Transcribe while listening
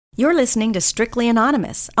You're listening to Strictly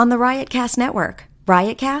Anonymous on the Riotcast Network,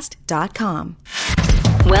 riotcast.com.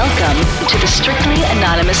 Welcome to the Strictly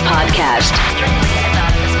Anonymous podcast. Strictly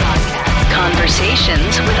Anonymous podcast.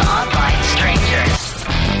 Conversations with online strangers.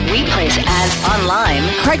 We place ads online.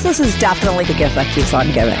 Craigslist is definitely the gift that keeps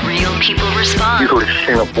on giving. Real people respond. You go to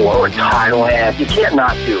Singapore or Thailand, you can't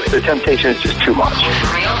not do it. The temptation is just too much.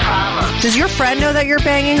 With real problems. Does your friend know that you're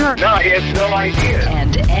banging her? No, he has no idea.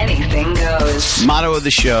 And anything goes. Motto of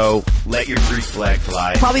the show, let your Greek flag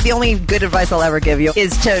fly. Probably the only good advice I'll ever give you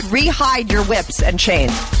is to re-hide your whips and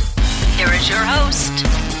chains. Here is your host,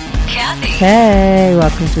 Kathy. Hey,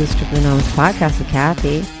 welcome to the Strictly Anonymous podcast with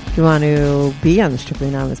Kathy. If you want to be on the Strictly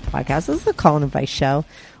Anonymous podcast, this is a call and advice show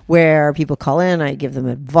where people call in, I give them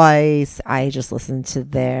advice, I just listen to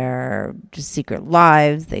their just secret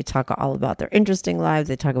lives, they talk all about their interesting lives,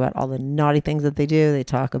 they talk about all the naughty things that they do, they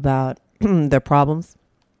talk about their problems.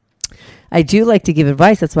 I do like to give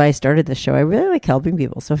advice. That's why I started the show. I really like helping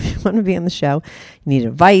people. So if you want to be on the show, you need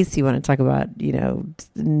advice, you want to talk about,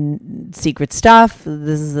 secret stuff,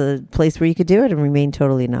 this is a place where you could do it and remain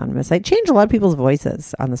totally anonymous. I change a lot of people's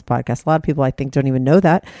voices on this podcast. A lot of people I think don't even know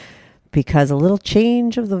that, because a little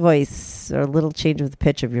change of the voice or a little change of the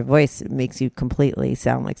pitch of your voice makes you completely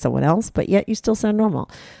sound like someone else, but yet you still sound normal.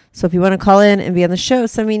 So if you want to call in and be on the show,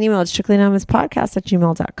 send me an email at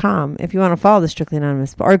strictlyanonymouspodcast@gmail.com. If you want to follow the Strictly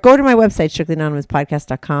Anonymous, or go to my website,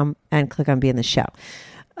 strictlyanonymouspodcast.com, and click on Be in the Show.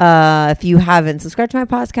 If you haven't subscribed to my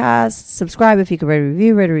podcast, subscribe. If you could write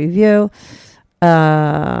a review.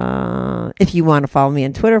 If you want to follow me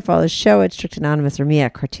on Twitter, follow the show at Strict Anonymous or me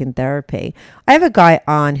at Cartoon Therapy. I have a guy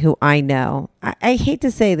on who I know. I hate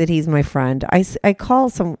to say that he's my friend. I call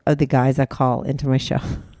some of the guys I call into my show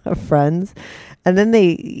friends, and then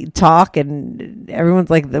they talk and everyone's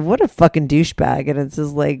like, what a fucking douchebag. And it's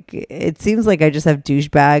just like, it seems like I just have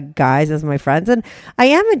douchebag guys as my friends. And I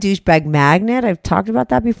am a douchebag magnet. I've talked about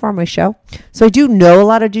that before on my show. So I do know a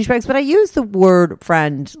lot of douchebags, but I use the word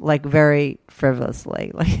friend like very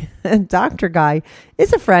frivolously. Like, Dr. Guy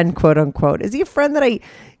is a friend, quote unquote. Is he a friend that I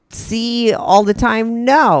see all the time?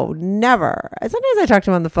 No, never. Sometimes I talk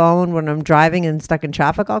to him on the phone when I'm driving and stuck in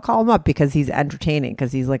traffic. I'll call him up because he's entertaining,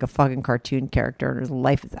 because he's like a fucking cartoon character and his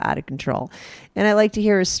life is out of control. And I like to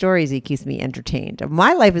hear his stories. He keeps me entertained.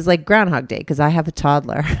 My life is like Groundhog Day because I have a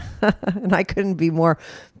toddler and I couldn't be more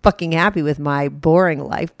fucking happy with my boring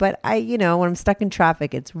life. But when I'm stuck in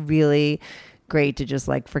traffic, it's really great to just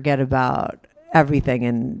like forget about everything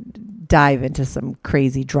and dive into some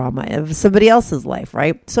crazy drama of somebody else's life,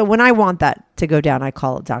 right? So when I want that to go down, I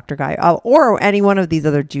call it Dr. Guy, or any one of these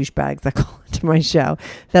other douchebags that call into my show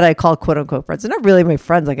that I call quote unquote friends. They're not really my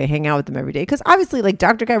friends. Like, I hang out with them every day because obviously, like,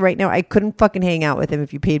 Dr. Guy right now, I couldn't fucking hang out with him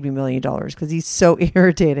if you paid me $1 million because he's so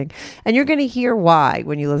irritating. And you're going to hear why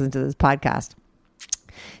when you listen to this podcast.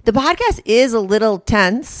 The podcast is a little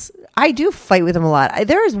tense. I do fight with him a lot.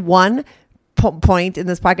 There is one point in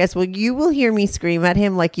this podcast where you will hear me scream at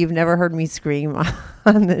him like you've never heard me scream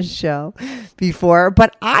on this show before.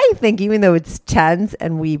 But I think even though it's tense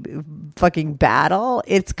and we fucking battle,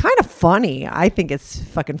 it's kind of funny. I think it's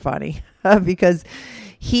fucking funny because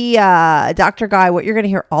Dr. Guy, what you're going to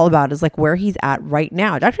hear all about is like where he's at right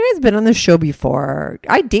now. Dr. Guy has been on the show before.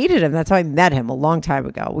 I dated him. That's how I met him a long time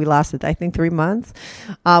ago. We lasted, I think, 3 months.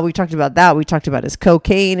 We talked about that. We talked about his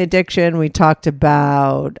cocaine addiction. We talked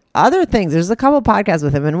about other things. There's a couple podcasts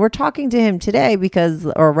with him, and we're talking to him today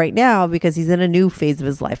right now because he's in a new phase of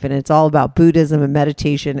his life, and it's all about Buddhism and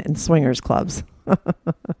meditation and swingers clubs.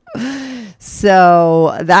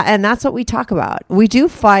 So that's what we talk about. We do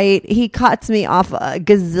fight. He cuts me off a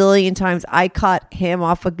gazillion times. I cut him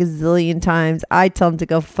off a gazillion times. I tell him to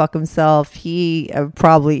go fuck himself. He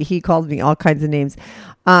called me all kinds of names.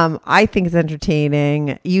 I think it's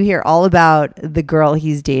entertaining. You hear all about the girl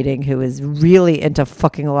he's dating who is really into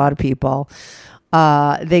fucking a lot of people.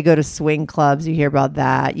 They go to swing clubs. You hear about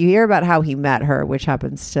that. You hear about how he met her, which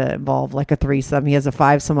happens to involve like a threesome. He has a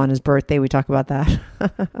 5-some on his birthday. We talk about that.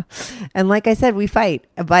 And like I said, we fight,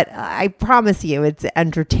 but I promise you it's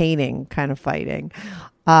entertaining kind of fighting.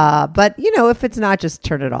 But if it's not, just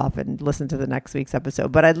turn it off and listen to the next week's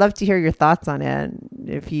episode. But I'd love to hear your thoughts on it. And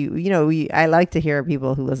if I like to hear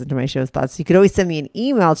people who listen to my show's thoughts. You could always send me an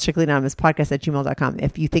email at strictlyanonymouspodcast@gmail.com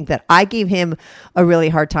if you think that I gave him a really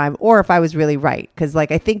hard time or if I was really right. Because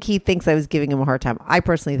I think he thinks I was giving him a hard time. I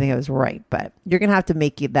personally think I was right, but you're going to have to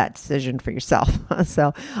make that decision for yourself.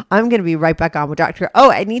 So I'm going to be right back on with Dr.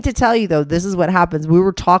 Oh, I need to tell you though, this is what happens. We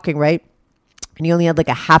were talking, right? And he only had like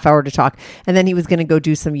a half hour to talk. And then he was going to go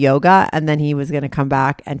do some yoga. And then he was going to come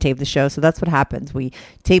back and tape the show. So that's what happens. We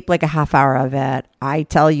tape like a half hour of it. I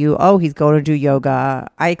tell you, oh, he's going to do yoga.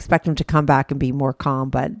 I expect him to come back and be more calm,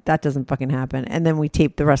 but that doesn't fucking happen. And then we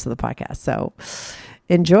tape the rest of the podcast. So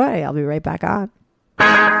enjoy. I'll be right back on.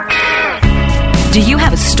 Do you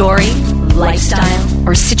have a story, lifestyle,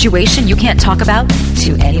 or situation you can't talk about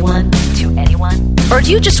to anyone? Or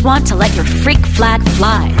do you just want to let your freak flag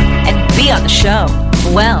fly and be on the show?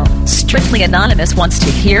 Well, Strictly Anonymous wants to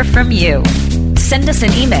hear from you. Send us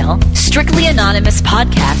an email,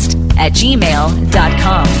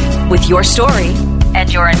 strictlyanonymouspodcast@gmail.com, with your story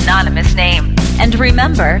and your anonymous name. And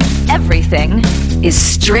remember, everything is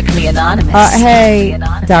strictly anonymous. Hey,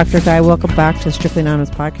 Dr. Guy, welcome back to Strictly Anonymous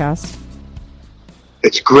podcast.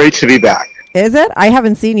 It's great to be back. Is it? I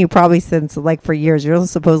haven't seen you probably since like for years. You're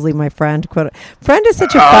supposedly my friend. Friend is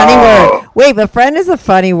such a funny word. Wait, but friend is a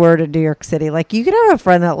funny word in New York City. Like you could have a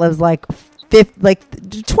friend that lives like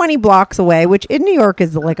 20 blocks away, which in New York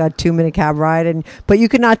is like a 2-minute cab ride, but you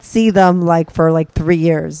could not see them like for like 3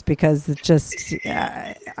 years because it's just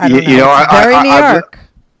I don't know. It's very New York.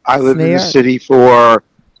 I lived in the city for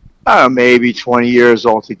maybe 20 years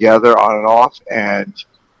altogether, on and off, and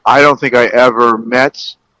I don't think I ever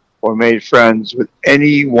met or made friends with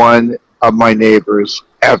any one of my neighbors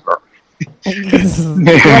ever. Well,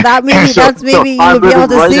 that's maybe you would be able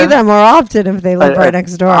to see them more often if they live right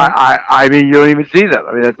next door. I mean, you don't even see them.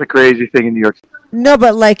 I mean, that's the crazy thing in New York. No,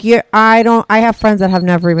 but like I have friends that have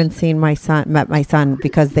never even met my son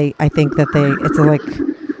because I think that it's like,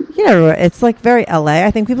 you know, it's like very LA.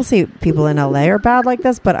 I think people see people in LA are bad like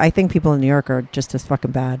this, but I think people in New York are just as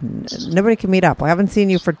fucking bad. And nobody can meet up. I haven't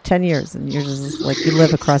seen you for 10 years, and you're just like you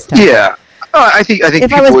live across town. Yeah. I think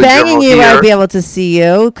if I was banging you, I'd be able to see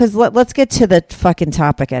you. Because let's get to the fucking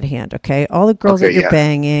topic at hand, okay? All the girls that you're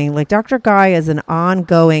banging, like Dr. Guy is an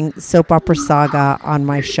ongoing soap opera saga on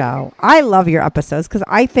my show. I love your episodes because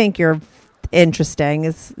I think you're interesting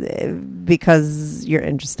is because you're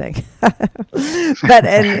interesting, but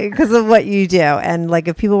and because of what you do, and like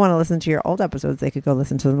if people want to listen to your old episodes, they could go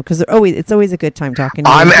listen to them because it's always a good time talking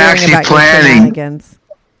to you. I'm actually planning.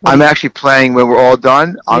 I'm actually planning when we're all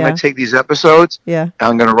done. I'm going to take these episodes. And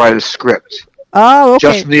I'm going to write a script. Oh, okay.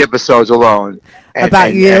 Just from the episodes alone.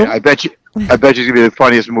 About you. And I bet you it's going to be the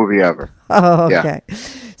funniest movie ever. Oh, okay. Yeah.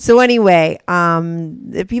 So anyway,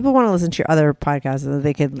 if people want to listen to your other podcasts,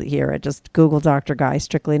 they could hear it. Just Google Dr. Guy,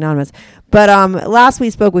 Strictly Anonymous. But last we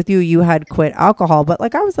spoke with you, you had quit alcohol. But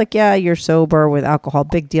like I was like, yeah, you're sober with alcohol,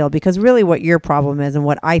 big deal. Because really, what your problem is, and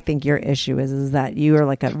what I think your issue is that you are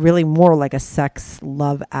like really more like a sex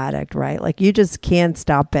love addict, right? Like you just can't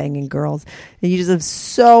stop banging girls, and you just have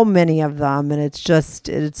so many of them, and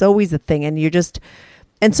it's always a thing, and you're just.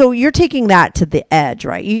 And so you're taking that to the edge,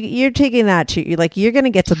 right? You're taking that to you're going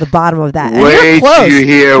to get to the bottom of that. And wait till you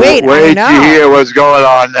hear. Wait till you hear what's going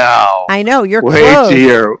on now. I know you're close. Wait to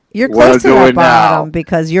hear. You're close to that bottom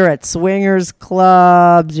because you're at swingers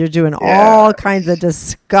clubs. You're doing all kinds of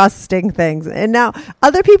disgusting things. And now,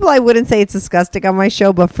 other people, I wouldn't say it's disgusting on my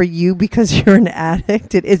show, but for you, because you're an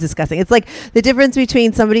addict, it is disgusting. It's like the difference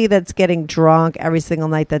between somebody that's getting drunk every single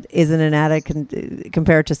night that isn't an addict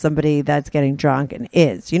compared to somebody that's getting drunk and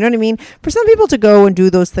is. You know what I mean? For some people to go and do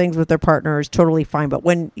those things with their partner is totally fine. But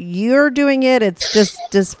when you're doing it, it's just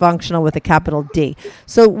dysfunctional with a capital D.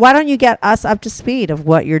 So why don't you get us up to speed of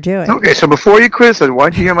what you're doing? Okay, so before you criticize, why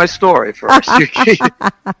don't you hear my story first?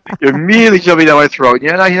 You immediately shove me down my throat.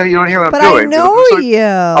 Yeah, you don't hear what I'm doing. But I know you.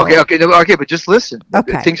 Okay, but just listen.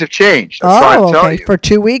 Okay. Things have changed. Okay. For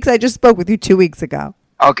 2 weeks? I just spoke with you 2 weeks ago.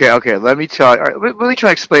 Okay, let me tell you. All right, let me try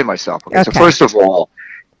to explain myself. Okay. So first of all,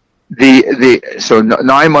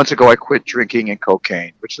 9 months ago I quit drinking and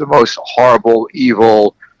cocaine, which is the most horrible,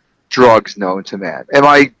 evil drugs known to man. Am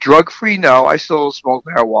I drug free? No, I still smoke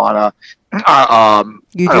marijuana.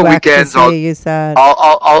 You do weekends, ecstasy. You said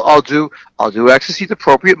I'll do ecstasy at the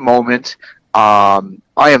appropriate moment. I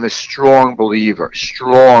am a strong believer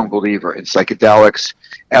in psychedelics,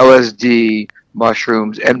 LSD,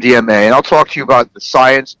 mushrooms, MDMA, and I'll talk to you about the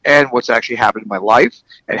science and what's actually happened in my life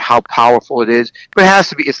and how powerful it is. But it has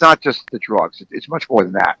to be. It's not just the drugs. It's much more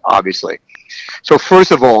than that, obviously. So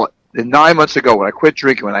first of all, 9 months ago when I quit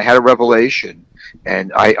drinking, when I had a revelation,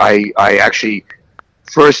 and I actually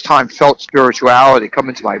first time felt spirituality come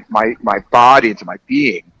into my body, into my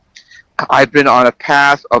being, I've been on a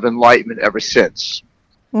path of enlightenment ever since.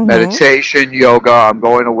 Mm-hmm. Meditation, yoga. I'm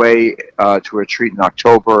going away to a retreat in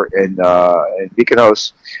October in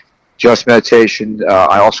Mykonos. Just meditation.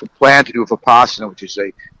 I also plan to do Vipassana, which is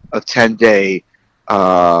a 10-day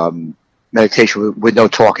meditation with no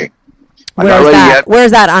talking. Where's that?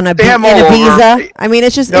 Where's that on in Ibiza? I mean,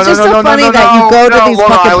 it's just so funny that you go to these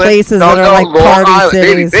fucking places that are like party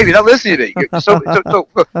cities. Baby, now listen to me.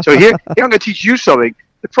 So here I'm going to teach you something.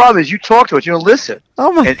 The problem is you talk to it, you don't listen.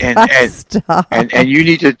 Oh my God, stop. And you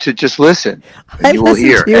need to just listen. And I you will listen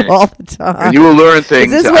hear. to you all the time. And you will learn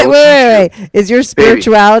things. Is this, wait. Is your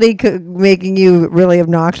spirituality making you really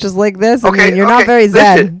obnoxious like this? I mean, you're not very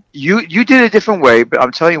zen. Listen, you did it a different way, but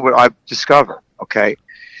I'm telling you what I've discovered, okay?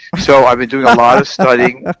 So I've been doing a lot of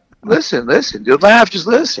studying. Listen. Don't laugh, just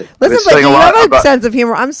listen. Listen, but you have a sense of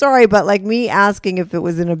humor. I'm sorry, but like me asking if it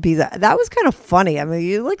was in Ibiza, that was kind of funny. I mean,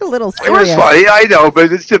 you're like a little serious. It was funny, I know,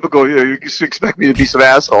 but it's typical. You just expect me to be some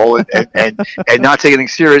asshole and not take anything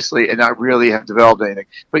seriously and not really have developed anything.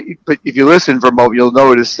 But if you listen for a moment, you'll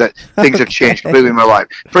notice that things have changed completely in my life.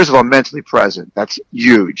 First of all, mentally present. That's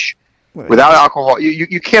huge. Without alcohol,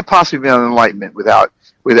 you can't possibly be on enlightenment with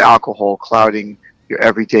alcohol clouding your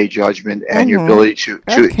everyday judgment and your ability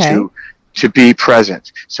to be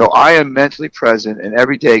present. So I am mentally present, and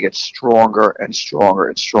every day gets stronger and stronger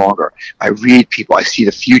and stronger. I read people. I see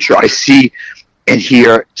the future. I see and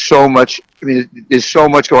hear so much. I mean, there's so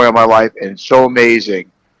much going on in my life, and it's so amazing.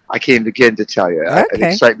 I can't even begin to tell you. An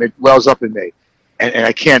excitement wells up in me. And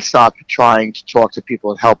I can't stop trying to talk to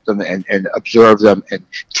people and help them and observe them and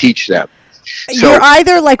teach them. So, you're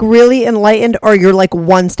either like really enlightened or you're like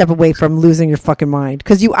one step away from losing your fucking mind,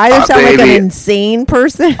 because you either sound like an insane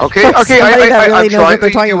person. Okay. I'm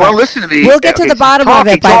trying. You want to listen to me? We'll get to the bottom of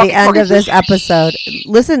it by the end of this episode.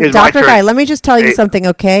 Listen, Dr. Guy, let me just tell you something,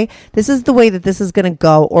 okay? This is the way that this is going to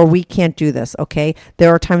go, or we can't do this, okay? There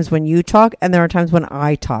are times when you talk and there are times when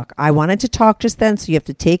I talk. I wanted to talk just then, so you have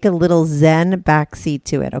to take a little zen backseat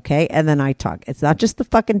to it, okay? And then I talk. It's not just the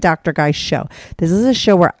fucking Dr. Guy show. This is a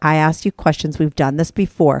show where I ask you questions. We've done this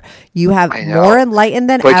before. You have more enlightened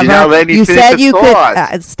than ever. You said you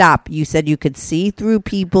could stop. You said you could see through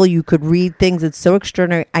people. You could read things. It's so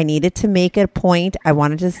extraordinary. I needed to make a point. I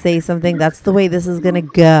wanted to say something. That's the way this is going to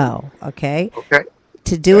go. Okay.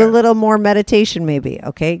 To do a little more meditation, maybe.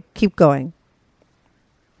 Okay. Keep going.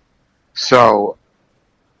 So,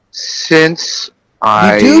 since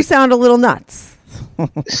you do sound a little nuts.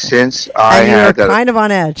 Since you're kind of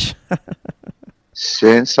on edge.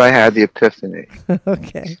 Since I had the epiphany,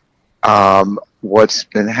 okay. What's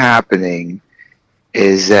been happening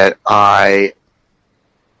is that I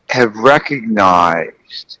have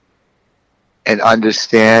recognized and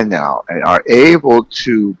understand now and are able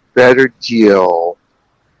to better deal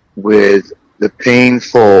with the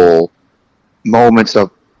painful moments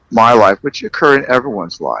of my life, which occur in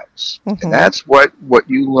everyone's lives. Mm-hmm. And that's what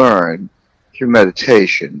you learn through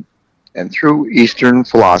meditation. And through Eastern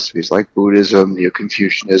philosophies like Buddhism,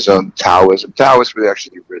 Confucianism, Taoism. Taoists were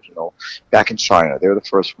actually the original back in China. They were the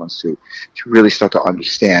first ones to really start to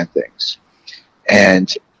understand things.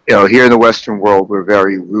 And, here in the Western world, we're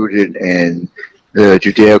very rooted in the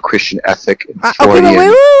Judeo-Christian ethic. And okay,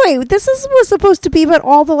 but wait. This was supposed to be about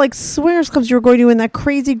all the swingers clubs you were going to and that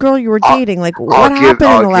crazy girl you were dating. What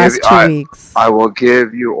happened in the last 2 weeks? I will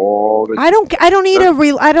give you all the. I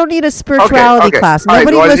don't need a spirituality class.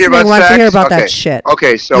 Nobody listening wants to hear about that shit.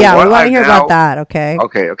 Okay, so we want to hear about that. Okay.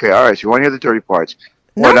 Okay. All right. So you want to hear the dirty parts?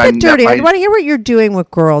 Not the dirty. I want to hear what you're doing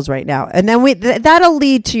with girls right now, and then that'll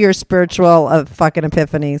lead to your spiritual fucking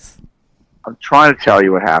epiphanies. I'm trying to tell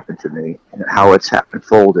you what happened to me and how it's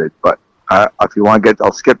unfolded, but if you want to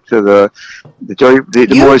I'll skip to the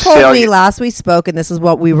you told me last we spoke, and this is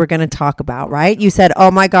what we were going to talk about, right? You said, "Oh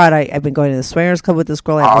my God, I've been going to the swingers club with this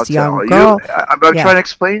girl. I have this young girl." I'm trying to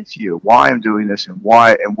explain to you why I'm doing this and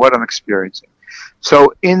why and what I'm experiencing.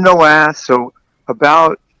 So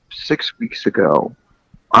about 6 weeks ago,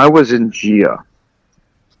 I was in GIA,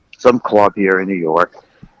 some club here in New York.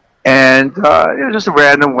 And it was just a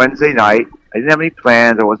random Wednesday night. I didn't have any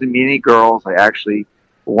plans. I wasn't meeting any girls. I actually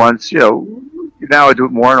once, now I do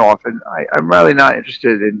it more and often. I'm really not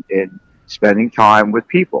interested in spending time with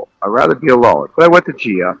people. I'd rather be alone. But I went to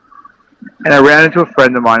GIA, and I ran into a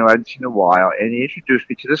friend of mine who I hadn't seen in a while, and he introduced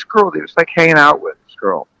me to this girl. He was hanging out with this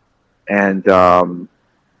girl. And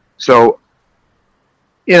so,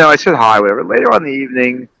 I said hi, whatever. Later on in the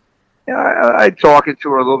evening, I talking to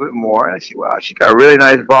her a little bit more, and I see, wow, she got a really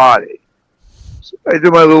nice body. So I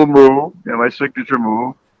do my little move, my signature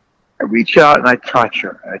move. I reach out and I touch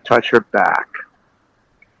her. I touch her back.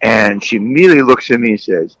 And she immediately looks at me and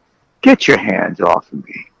says, "Get your hands off of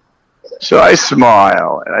me." So I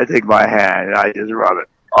smile, and I take my hand, and I just rub it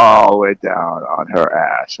all the way down on her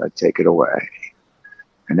ass. I take it away.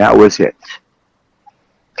 And that was it.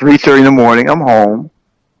 3:30 in the morning, I'm home.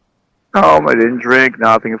 I didn't drink,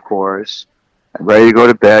 nothing, of course. I'm ready to go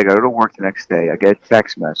to bed. I go to work the next day. I get a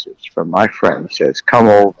text message from my friend. He says, come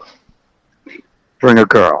over, bring a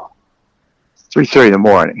girl. 3:30 in the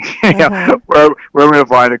morning. Where am I going to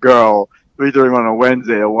find a girl 3:30 on a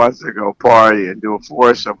Wednesday that wants to go party and do a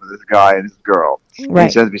foursome with this guy and this girl? Right.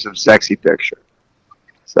 He sends me some sexy picture.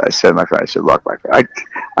 So I said to my friend, look, my friend,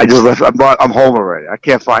 I just left. I'm home already. I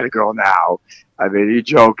can't find a girl now. I mean, you're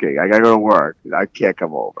joking. I got to go to work. I can't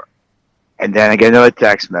come over. And then I get another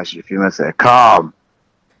text message a few minutes later. Come.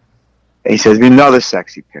 And he sends me another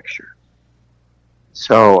sexy picture.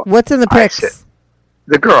 So what's in the pics?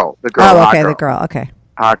 The girl. Oh, okay, the girl. Okay.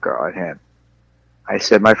 Hot girl at him. I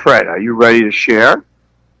said, my friend, are you ready to share?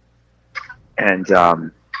 And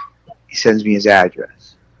he sends me his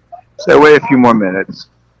address. So I wait a few more minutes.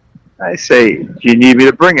 I say, do you need me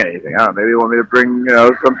to bring anything? I don't know. Maybe you want me to bring,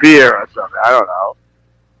 some beer or something. I don't know.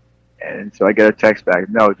 And so I get a text back.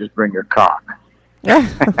 No, just bring your cock.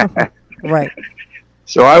 Right.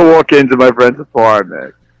 So I walk into my friend's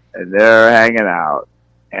apartment, and they're hanging out.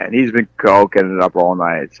 And he's been coking it up all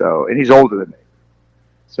night. And he's older than me.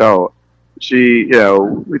 So she,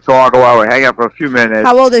 we talk a while. We hang out for a few minutes.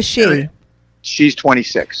 How old is she? She's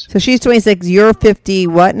 26. So she's 26. You're 50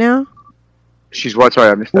 what now? She's what? Sorry,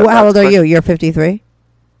 I missed that. How old are you? You're 53?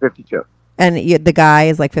 52. And the guy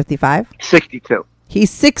is like 55? 62. He's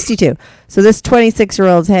 62. So this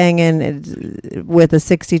 26-year-old's hanging with a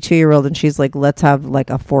 62-year-old, and she's like, let's have like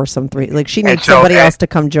a foursome three. Like she needs somebody else to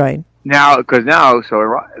come join. So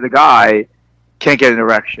the guy can't get an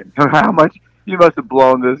erection. How much? You must have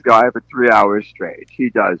blown this guy for 3 hours straight. He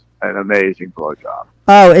does an amazing blowjob.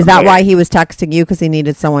 Oh, is that why he was texting you? Because he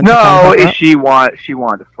needed someone to come hook up? She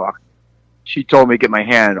wanted to fuck. She told me to get my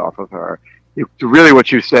hand off of her. Really what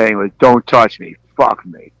she was saying was, don't touch me, fuck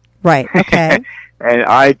me. Right, okay. And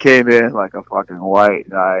I came in like a fucking white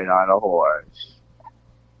knight on a horse.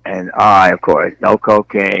 And I, of course, no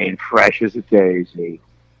cocaine, fresh as a daisy.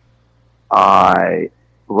 I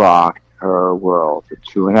rocked her world for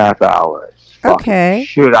 2.5 hours. Okay.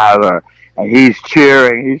 Shoot out of her. And he's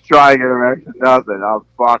cheering. He's trying to get her extra nothing. I'm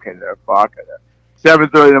fucking her.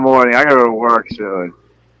 7:30 in the morning. I got to go to work soon.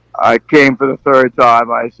 I came for the third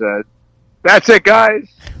time. I said, that's it, guys.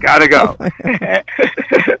 Gotta go. And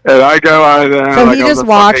I go out of there. So he just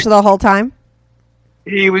watched the whole time?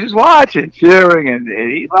 He was just watching, cheering, and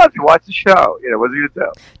he loves to watch the show. What's he going to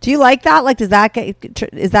do? Do you like that? Like, is that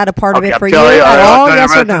a part of it for you at all?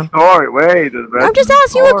 Yes or no? Story. Wait, I'm just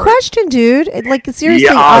asking you a question, dude. Like, seriously,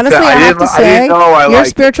 honestly, I have to say, your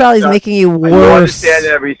spirituality is making you worse. You understand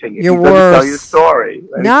everything. You're worse. Tell your story.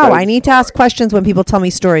 No, I need to ask questions when people tell me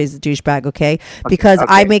stories, douchebag, okay? Because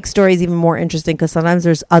I make stories even more interesting because sometimes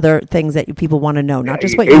there's other things that people want to know, not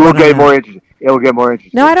just what you want to know. It will get more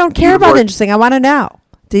interesting. No, I don't care about interesting. I want to know.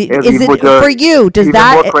 Is it for you? Does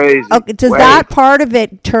that part of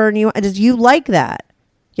it turn you? Does you like that?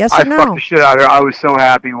 Yes or no? I fucked the shit out of her. I was so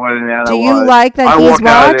happy when Do you like that he's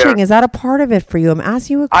watching? Is that a part of it for you? I'm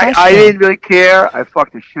asking you a question. I didn't really care. I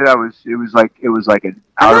fucked the shit out. It was like an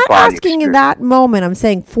out of body. I'm not asking in that moment. I'm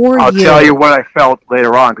saying for you. I'll tell you what I felt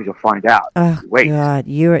later on because you'll find out. Oh, wait. God,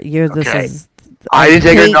 you're this is. I didn't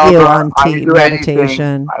take her number. I didn't do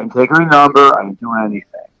meditation. I didn't take her number. I didn't do anything.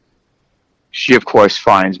 She, of course,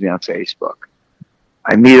 finds me on Facebook.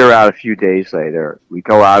 I meet her out a few days later. We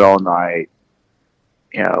go out all night.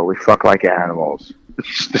 We fuck like animals.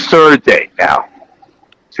 It's the third date now.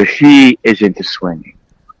 So she is into swinging.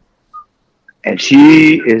 And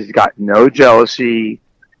she has got no jealousy.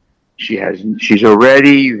 She's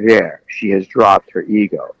already there. She has dropped her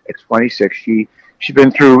ego. At 26, she's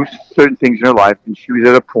been through certain things in her life, and she was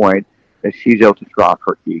at a point that she's able to drop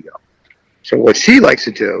her ego. So what she likes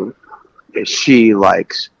to do is she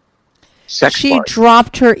likes sex She parties.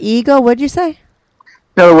 dropped her ego? What'd you say?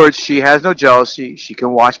 In other words, she has no jealousy. She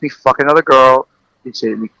can watch me fuck another girl. She can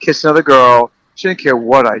see me kiss another girl. She doesn't care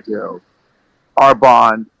what I do. Our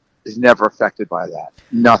bond is never affected by that.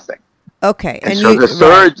 Nothing. Okay. And so the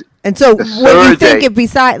third... And so what you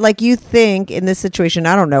think, you think in this situation,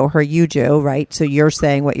 I don't know her, you do, right? So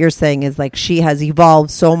what you're saying is like she has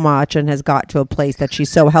evolved so much and has got to a place that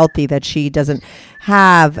she's so healthy that she doesn't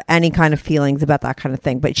have any kind of feelings about that kind of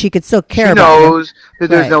thing, but she could still care about it. She knows that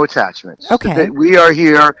there's no attachments. Okay. That we are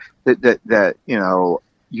here, that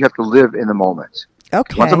you have to live in the moment.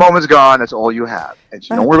 Okay. Once the moment's gone, that's all you have. And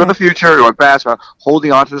so don't worry about the future or past, about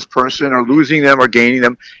holding on to this person or losing them or gaining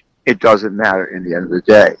them. It doesn't matter in the end of the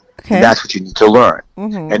day. Okay. And that's what you need to learn.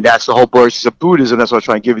 Mm-hmm. And that's the whole basis of Buddhism. That's what I'm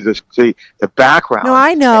trying to give you the background. No,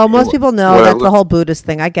 I know. Most people know that's the whole Buddhist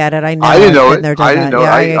thing. I get it. I know. I didn't know it. I didn't know.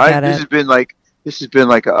 Yeah, this has been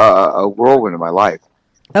like a whirlwind in my life.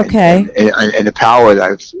 Okay. And the power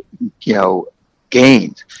that I've,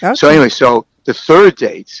 gained. Okay. So anyway, so the third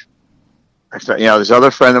date, I thought, this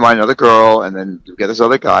other friend of mine, another girl, and then we get this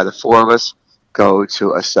other guy. The four of us go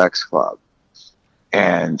to a sex club.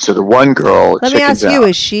 And so the one girl, let me ask you: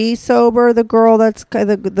 is she sober? The girl that's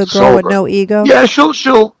the girl sober. with no ego? Yeah, she'll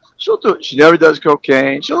do it. She never does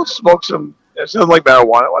cocaine. She'll smoke some. It's nothing like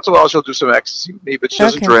marijuana. Once in a while, she'll do some ecstasy with me, but she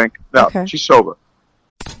doesn't drink. No, she's sober.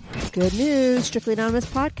 Good news. Strictly Anonymous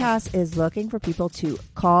Podcast is looking for people to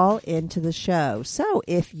call into the show. So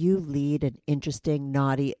if you lead an interesting,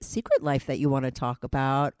 naughty secret life that you want to talk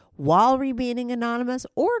about while remaining anonymous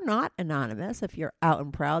or not anonymous, if you're out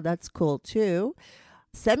and proud, that's cool too.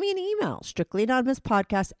 Send me an email,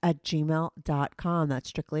 strictlyanonymouspodcast@gmail.com.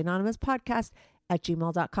 That's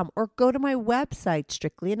strictlyanonymouspodcast@gmail.com. Or go to my website,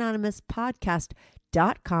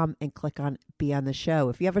 strictlyanonymouspodcast.com, and click on Be on the Show.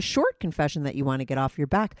 If you have a short confession that you want to get off your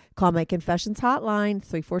back, call my confessions hotline,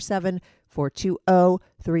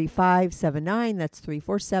 347-420-3579. That's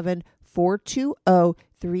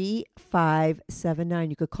 347-420-3579.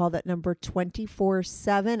 You could call that number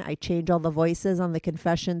 24/7. I change all the voices on the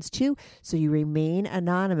confessions too, so you remain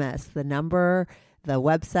anonymous. The number, the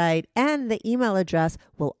website, and the email address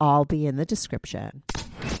will all be in the description.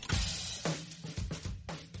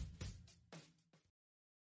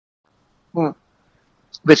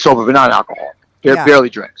 Bit sober, but not alcoholic. Barely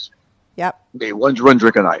drinks. Yep. Okay, one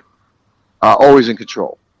drink a night. Always in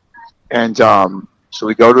control. And so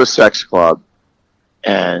we go to a sex club,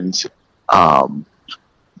 and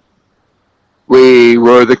we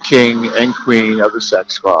were the king and queen of the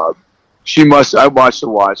sex club. I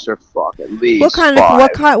watched her fuck at least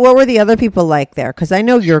what were the other people like there? Because I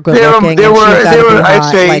know you're good looking.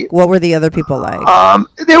 What were the other people like?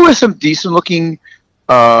 There were some decent looking.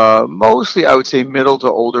 Mostly, I would say middle to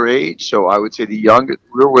older age. So I would say she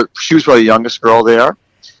was probably the youngest girl there.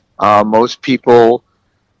 Most people,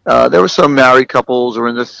 there were some married couples who were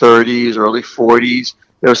in their 30s, early 40s.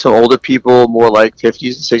 There were some older people, more like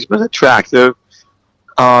 50s and 60s, but attractive.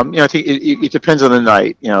 I think it depends on the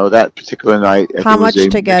night. That particular night. How much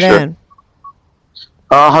to get in?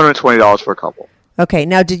 $120 for a couple. Okay.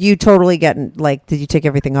 Now, did you totally did you take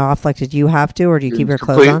everything off? Did you have to, or do you keep your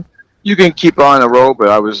clothes on? You can keep on a robe, but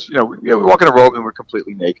I was, we walk in a robe and we're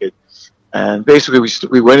completely naked. And basically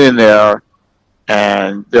we went in there,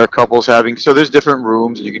 and there are couples so there's different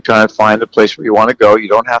rooms, and you can kind of find the place where you want to go. You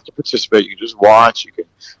don't have to participate. You can just watch. You can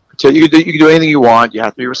do anything you want. You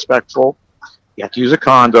have to be respectful. You have to use a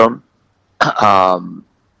condom.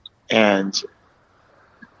 And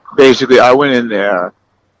basically I went in there,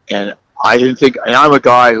 and I'm a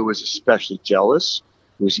guy who was especially jealous,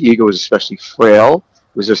 whose ego was especially frail,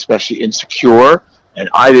 was especially insecure, and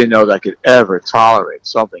I didn't know that I could ever tolerate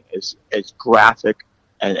something as graphic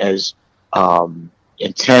and as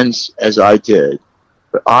intense as I did.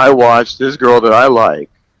 But I watched this girl that I like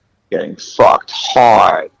getting fucked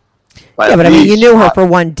hard. Yeah, but you knew her for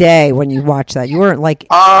one day when you watched that. You weren't like...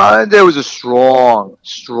 there was a strong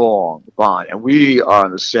bond, and we are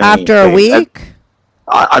on the same After a week?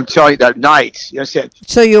 I'm telling you, that night. You understand?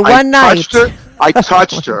 So night. I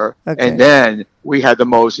touched her, okay. And then we had the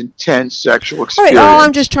most intense sexual experience. All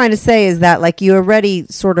I'm just trying to say is that, you already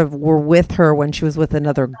sort of were with her when she was with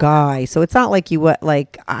another guy. So it's not like you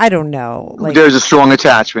I don't know. There's a strong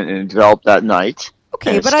attachment, and it developed that night.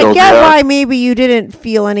 Okay, but I get why maybe you didn't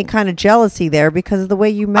feel any kind of jealousy there because of the way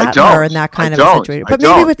you met her in that kind of situation. But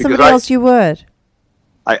maybe with somebody else you would.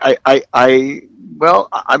 I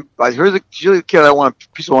heard she's the kid I want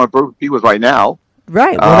to be with right now.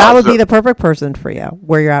 Right. Well, that would be the perfect person for you,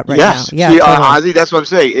 where you're at right now. Yeah, totally. I think that's what I'm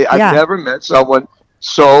saying. I've never met someone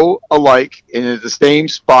so alike in the same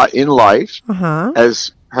spot in life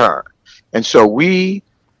as her. And so we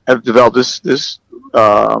have developed this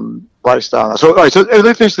lifestyle. So, all right, so let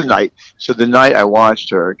me finish the night. So the night I watched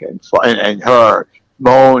her again, and her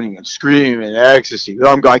moaning and screaming and ecstasy.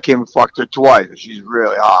 Some guy came and fucked her twice. She's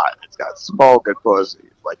really hot. It's got smoking pussy,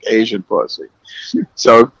 like Asian pussy.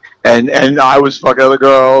 So, and I was fucking other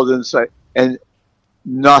girls and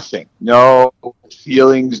nothing, no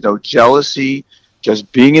feelings, no jealousy,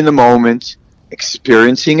 just being in the moment,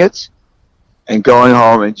 experiencing it, and going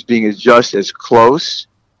home and being just as close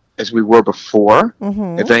as we were before,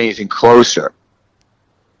 if anything closer.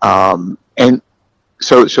 And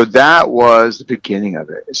so that was the beginning of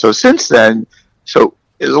it. So since then, a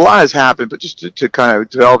lot has happened, but just to kind of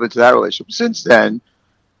develop into that relationship, since then,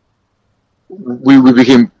 we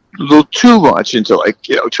became a little too much into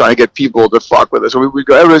trying to get people to fuck with us. So we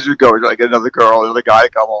go, every as we go, we're like another girl, another guy to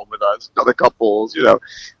come home with us, other couples,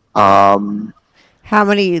 How How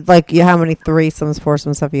many threesomes,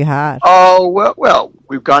 foursomes have you had? Oh, well,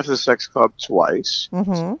 we've gone to the sex club twice.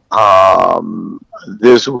 Mm-hmm.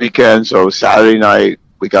 This weekend, so Saturday night,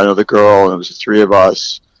 we got another girl, and it was the three of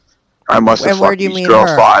us. I must have fucked each girl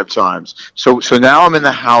 5 times. So now I'm in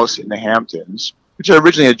the house in the Hamptons, which I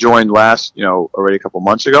originally had joined already a couple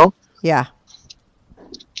months ago. Yeah.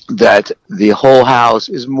 That the whole house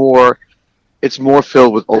is more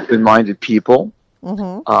filled with open-minded people.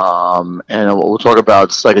 Mm-hmm. And we'll talk about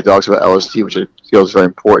psychedelics, about LSD, which I feel is very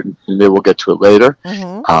important, and maybe we'll get to it later.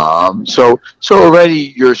 Mm-hmm. So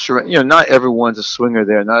already not everyone's a swinger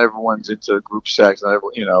there, not everyone's into group sex, not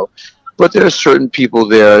everyone, but there are certain people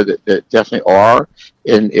there that definitely are,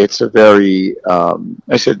 and it's a very,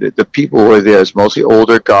 I said that the people who are there is mostly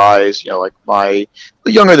older guys,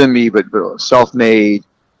 younger than me, but self-made,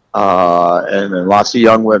 and then lots of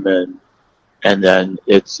young women. And then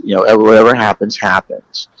it's, whatever happens.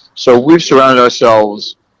 So we've surrounded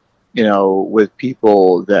ourselves, with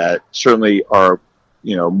people that certainly are,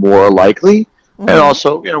 more likely. Mm-hmm. And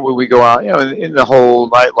also, when we go out, in the whole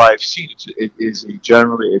nightlife scene, it is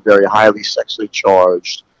generally a very highly sexually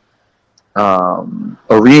charged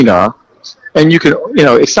arena. And you can,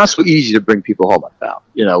 it's not so easy to bring people home like that.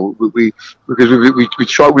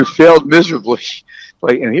 We failed miserably.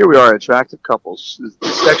 And here we are, attractive couples. The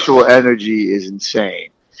sexual energy is insane.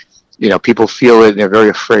 People feel it, and they're very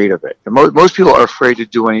afraid of it. And most people are afraid to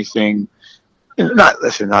do anything. Not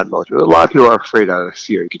most, but a lot of people are afraid out of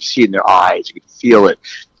fear. You can see it in their eyes. You can feel it.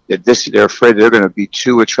 They're afraid they're going to be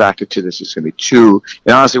too attracted to this. It's going to be too.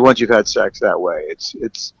 And honestly, once you've had sex that way,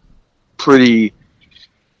 it's pretty.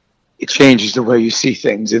 It changes the way you see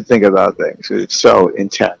things and think about things. It's so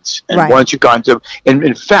intense. And once you've gone to, and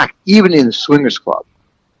in fact, even in the swingers club,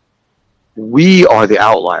 we are the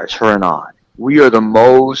outliers, her and I. We are the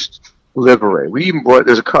most liberated. We even brought,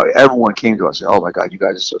 everyone came to us and said, oh my God, you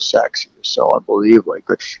guys are so sexy. You're so unbelievable.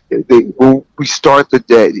 When we start the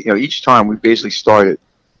day, each time we basically started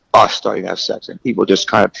us starting to have sex, and people just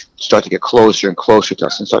kind of start to get closer and closer to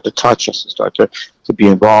us and start to touch us and start to be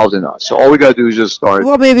involved in us. So all we got to do is just start.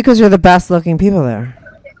 Well, maybe because you're the best looking people there.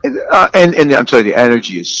 And I'm telling you, the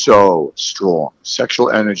energy is so strong.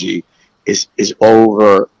 Sexual energy is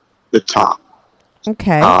over the top.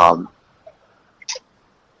 Okay.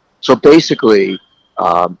 So basically,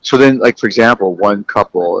 so then, like, for example, one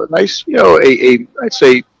couple, a nice, I'd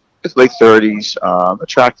say late 30s,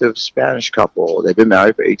 attractive Spanish couple. They've been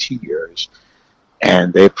married for 18 years,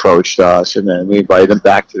 and they approached us, and then we invited them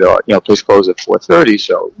back to the, place closed at 4:30.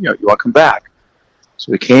 So, you want to come back.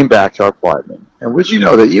 So we came back to our apartment, and would you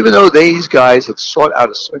know that even though these guys had sought out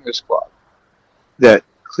a swingers club, that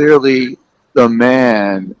clearly the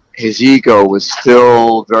man, his ego was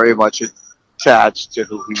still very much attached to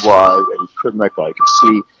who he was, and he couldn't let go. I could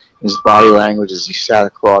see his body language as he sat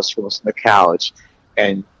across from us on the couch,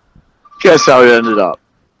 and guess how it ended up?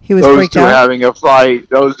 He was Those two out? having a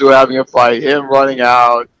fight. Him running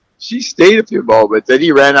out. She stayed a few moments. Then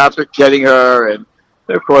he ran after getting her, and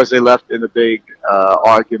of course they left in a big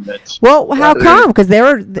argument. Well, how come? Because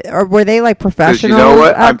were they like professionals? You know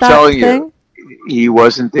what? I'm telling you, he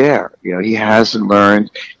wasn't there. He hasn't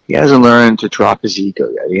learned. He hasn't learned to drop his ego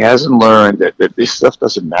yet. He hasn't learned that this stuff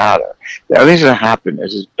doesn't matter. Everything's going to happen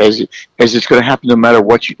as it's going to happen no matter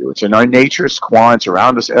what you do. It's in our nature. It's quants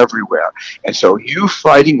around us everywhere. And so you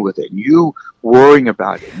fighting with it, you worrying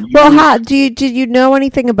about it. Well, did you know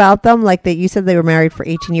anything about them? Like that, you said they were married for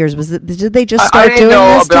 18 years. Did they just start doing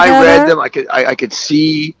this together? I read them. I could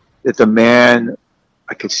see that the man.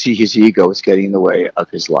 I could see his ego was getting in the way of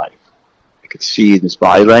his life. I could see in his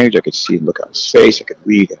body language. I could see him look on his face. I could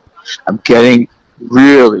read him. I'm getting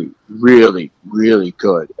really, really, really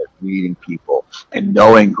good at reading people and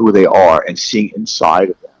knowing who they are and seeing inside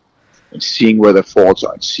of them and seeing where their faults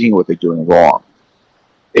are and seeing what they're doing wrong.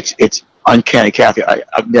 It's uncanny, Kathy.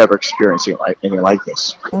 I've never experienced anything like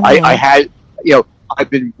this. Mm-hmm. I had, I've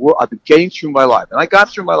been getting through my life, and I got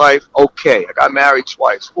through my life okay. I got married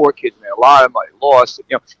twice, 4 kids, made a lot of money, lost.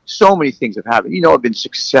 So many things have happened. I've been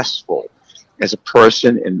successful as a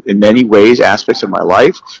person in many ways, aspects of my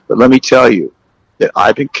life. But let me tell you that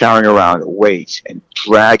I've been carrying around weights and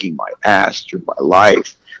dragging my ass through my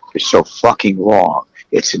life for so fucking long.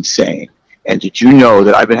 It's insane. And did you know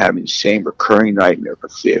that I've been having the same recurring nightmare for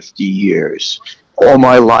 50 years, all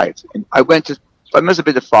my life? And I must have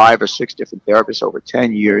been to 5 or 6 different therapists over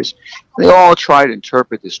 10 years. They all tried to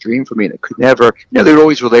interpret this dream for me, and it could never, they would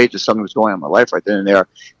always relate to something that was going on in my life right then and there.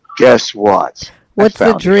 Guess what? What's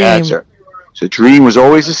the dream? Answer. So the dream was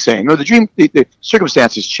always the same. The dream, the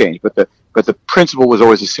circumstances changed, but the principle was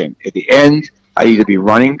always the same. At the end, I'd either be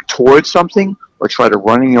running towards something or try to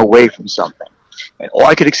running away from something. And all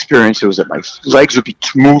I could experience was that my legs would be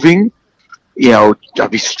moving.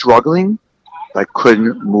 I'd be struggling. I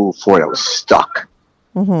couldn't move forward. I was stuck.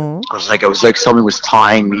 Mm-hmm. It was like someone was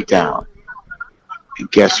tying me down.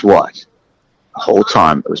 And guess what? The whole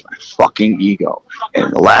time it was my fucking ego. And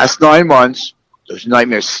in the last 9 months, those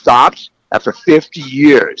nightmares stopped after 50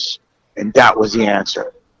 years. And that was the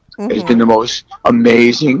answer. Mm-hmm. It's been the most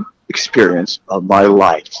amazing experience of my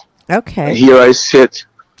life. Okay. And here I sit.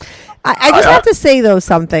 I just have to say, though,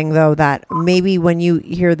 something, though, that maybe when you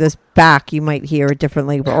hear this back, you might hear it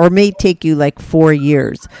differently, or it may take you like 4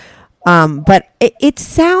 years. But it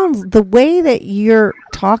sounds, the way that you're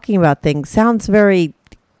talking about things sounds very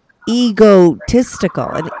egotistical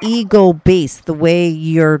and ego-based, the way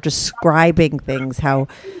you're describing things, how...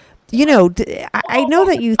 I know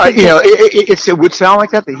that you think... it would sound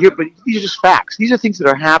like that to hear, but these are just facts. These are things that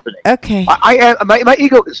are happening. Okay. My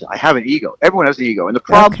ego... Listen, I have an ego. Everyone has an ego. And the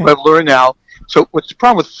problem I've learned now... So what's the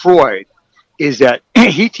problem with Freud is that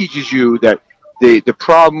he teaches you that the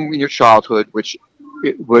problem in your childhood, which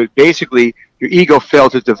basically your ego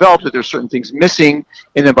failed to develop, that there's certain things missing,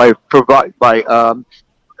 and then by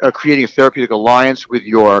creating a therapeutic alliance with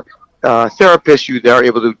your therapist, they're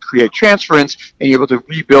able to create transference, and you're able to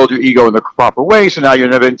rebuild your ego in the proper way. So now you're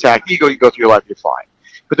never intact ego. You go through your life, you're fine.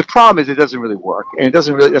 But the problem is, it doesn't really work, and that's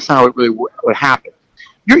not how it really would happen.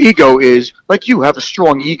 Your ego is like you have a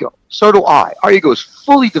strong ego. So do I. Our ego is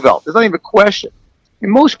fully developed. There's not even a question.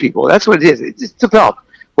 And most people, that's what it is. It's developed.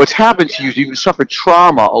 What's happened to you is you've suffered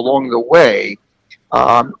trauma along the way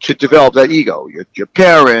to develop that ego. Your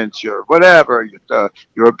parents, your whatever,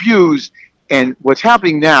 you're abused. And what's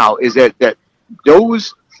happening now is that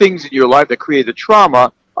those things in your life that created the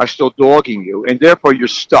trauma are still dogging you, and therefore you're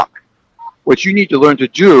stuck. What you need to learn to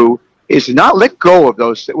do is to not let go of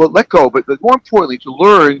those. Well, let go, but more importantly, to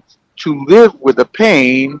learn to live with the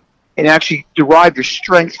pain and actually derive your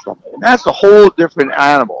strength from it. And that's a whole different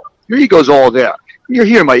animal. Your ego's all there. You're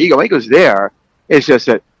here, my ego's there. It's just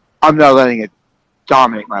that I'm not letting it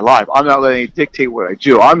dominate my life. I'm not letting it dictate what I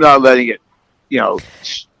do. I'm not letting it,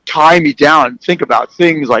 tie me down and think about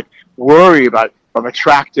things like worry about if I'm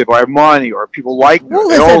attractive or I have money or people like me. Well,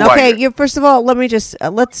 listen, okay, first of all, let me just,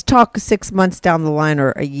 let's talk 6 months down the line,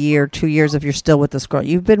 or a year, 2 years, if you're still with this girl.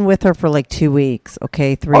 You've been with her for like 2 weeks,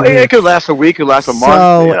 okay, 3 weeks. It could last a week, it could last a month.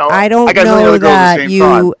 So I don't know that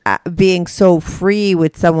you being so free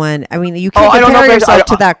with someone, I mean, you can't compare yourself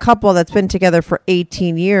to that couple that's been together for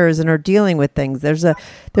 18 years and are dealing with things. There's a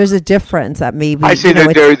difference that maybe... I say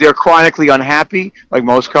that they're chronically unhappy, like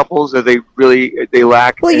most couples, that they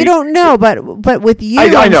lack... Well, you don't know, but with you,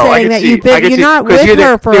 I'm saying that you're not with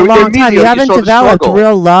her for a long time. You haven't developed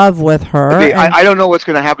real love with her. Okay, I don't know what's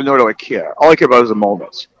going to happen, nor do I care. All I care about is the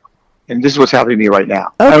moments. And this is what's happening to me right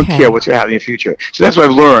now. Okay. I don't care what's going to happen in the future. So that's what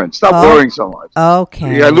I've learned. Stop worrying so much.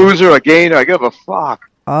 Okay. I lose her, I gain her, I give a fuck.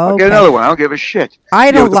 I'll get another one. I don't give a shit.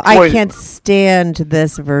 I can't stand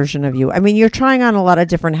this version of you. I mean, you're trying on a lot of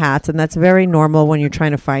different hats, and that's very normal when you're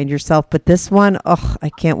trying to find yourself. But this one,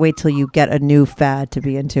 I can't wait till you get a new fad to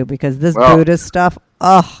be into, because this Buddhist stuff,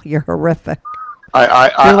 you're horrific.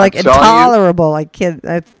 You're like intolerable. I'm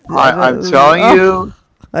telling you.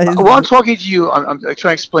 Well, I'm talking to you. I'm trying to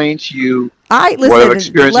explain to you what I've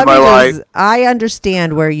experienced in my life. I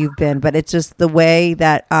understand where you've been, but it's just the way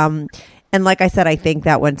that... And like I said, I think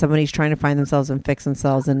that when somebody's trying to find themselves and fix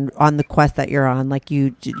themselves, and on the quest that you're on, like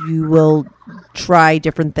you will try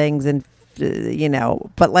different things, and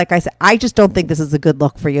but like I said, I just don't think this is a good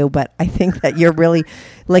look for you. But I think that you're really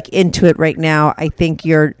like into it right now. I think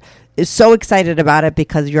you're so excited about it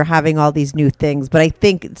because you're having all these new things. But I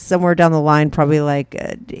think somewhere down the line, probably like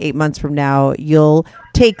 8 months from now, you'll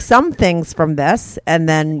take some things from this, and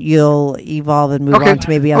then you'll evolve and move on to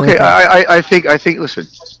maybe other things. I think. Listen.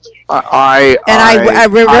 I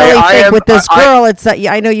really think with this girl, it's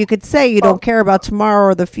I know you could say you don't care about tomorrow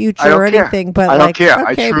or the future or anything, but I don't care.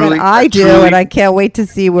 Okay, I do, and I can't wait to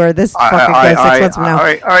see where this fucking goes 6 months from now.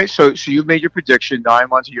 All right. So you made your prediction 9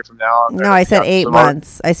 months, a year from now. No, I said 8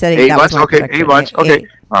 months. I said 8 months. Okay, 8 months. Okay.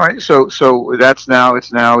 All right. So that's now.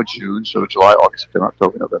 It's now June. So July, August, September,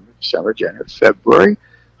 October, November, December, January, February.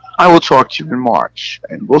 I will talk to you in March,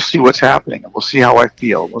 and we'll see what's happening, and we'll see how I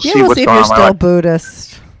feel. We'll see what's going on. You're still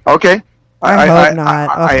Buddhist. Okay. I hope not.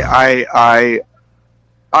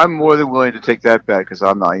 I'm more than willing to take that bet, because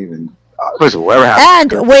I'm not even Listen, whatever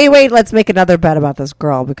happens. And wait, let's make another bet about this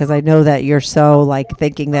girl, because I know that you're so like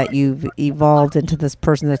thinking that you've evolved into this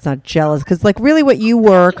person that's not jealous. Because like really what you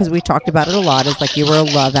were, because we talked about it a lot, is like you were a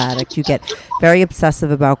love addict. You get very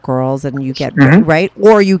obsessive about girls, and you get right,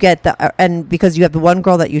 or you get and because you have the one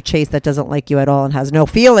girl that you chase that doesn't like you at all and has no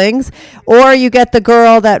feelings, or you get the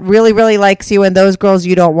girl that really really likes you, and those girls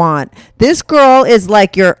you don't want. This girl is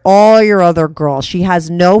like all your other girls. She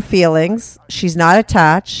has no feelings. She's not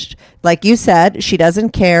attached. Like you said, she doesn't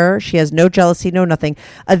care. She has no jealousy, no nothing.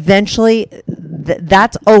 Eventually,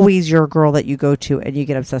 that's always your girl that you go to and you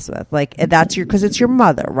get obsessed with. Like, that's because it's your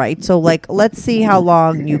mother, right? So, like, let's see how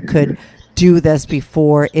long you could do this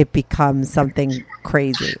before it becomes something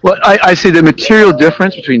crazy. Well, I see the material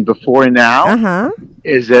difference between before and now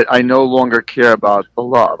is that I no longer care about the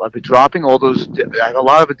love. I've been dropping all those. I have a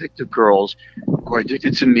lot of addictive girls who are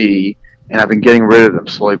addicted to me, and I've been getting rid of them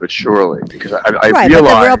slowly but surely because I right, realized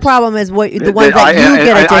but the real problem is the ones that you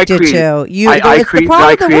get addicted to.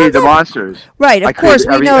 I created the monsters. Right, of course,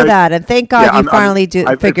 we know that, and thank God you finally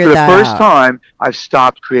figured that out. For the first time, I've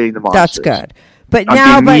stopped creating the monsters. That's good. But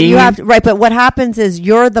now, you have to, right. But what happens is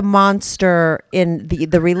you're the monster in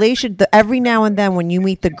the relation. Every now and then, when you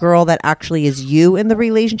meet the girl that actually is you in the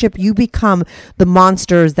relationship, you become the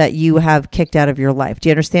monsters that you have kicked out of your life. Do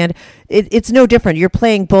you understand? It's no different. You're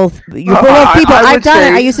playing both. You're both people. I've done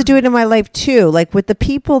it. I used to do it in my life too. Like with the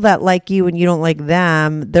people that like you and you don't like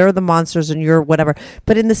them, they're the monsters and you're whatever.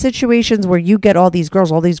 But in the situations where you get all these girls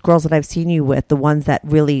that I've seen you with, the ones that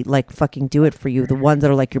really like fucking do it for you, the ones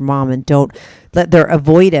that are like your mom and don't. Their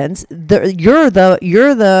avoidance. You're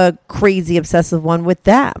the crazy obsessive one with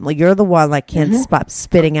them. Like you're the one like can't stop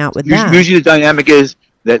spitting out with them. Usually the dynamic is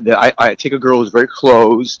that I take a girl who's very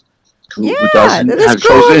closed, who doesn't have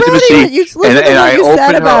social intimacy, and I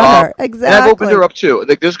open her up. Exactly. And I've opened her up too.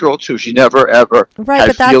 Like this girl too. She never ever right,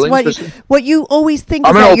 but that's feelings. what you always think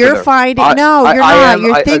is that you're finding. No, you're not.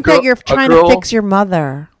 You think that you're trying to fix your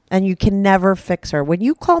mother. And you can never fix her. When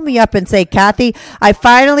you call me up and say, Kathy, I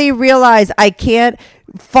finally realize I can't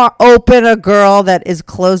open a girl that is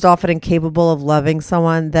closed off and incapable of loving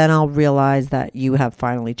someone, then I'll realize that you have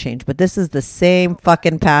finally changed. But this is the same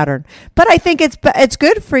fucking pattern. But I think it's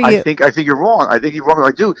good for you. I think you're wrong. I think you're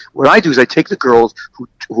wrong. What I do is I take the girls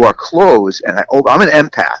who are closed, and I'm an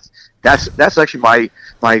empath. That's actually my no,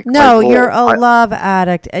 my goal. You're a love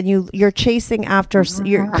addict, and you're chasing after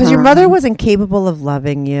because your mother was incapable of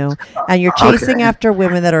loving you, and you're chasing after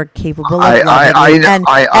women that are capable of loving you. And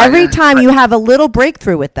every time you have a little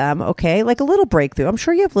breakthrough with them, okay, like a little breakthrough. I'm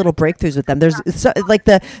sure you have little breakthroughs with them. There's like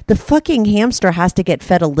the fucking hamster has to get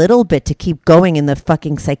fed a little bit to keep going in the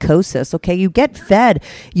fucking psychosis. Okay, you get fed.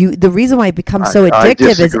 The reason why it becomes so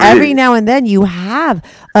addictive is every now and then you have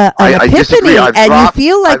an epiphany, and you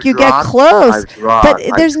feel like you get close, but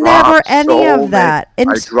there's never any of that. I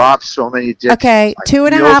dropped so many addictions. Okay,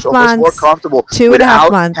 2.5 months. More comfortable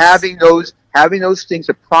 2.5 months. Having those things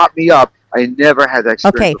to prop me up. I never had that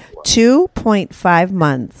experience. Okay, before. 2.5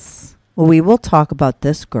 months. We will talk about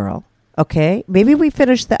this girl. Okay, maybe we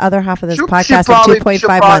finish the other half of this podcast in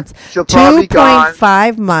 2.5 months.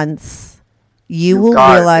 2.5 months. You will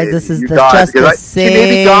realize this is just the same. She may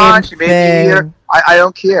be gone. She may be here. I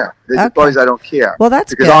don't care. There's boys I don't care. Well,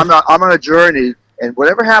 that's because good. I'm on a journey, and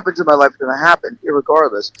whatever happens in my life is going to happen,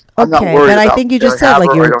 irregardless. I'm not worried. But I think you just said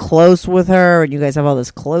like you're close with her, and you guys have all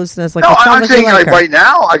this closeness. Like, no, I'm saying like right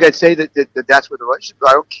now, I could say that that's what the relationship.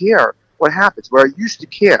 I don't care what happens. Where I used to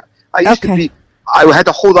care, I used to be. I had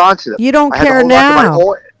to hold on to them. You don't care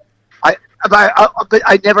now. But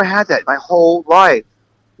I never had that my whole life.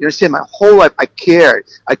 You understand? My whole life, I cared.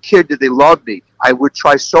 I cared that they loved me. I would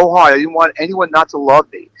try so hard. I didn't want anyone not to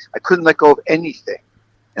love me. I couldn't let go of anything.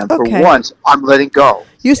 And for once, I'm letting go.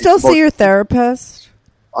 You still see your therapist?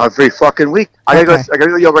 Every fucking week. I gotta go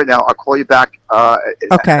to yoga right now. I'll call you back in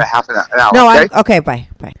half an hour. No, okay? Bye.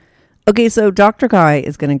 Okay, so Dr. Guy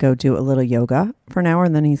is going to go do a little yoga for an hour,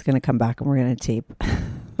 and then he's going to come back, and we're going to tape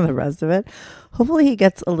the rest of it. Hopefully he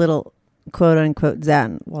gets a little quote-unquote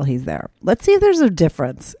zen while he's there. Let's see if there's a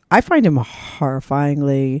difference. I find him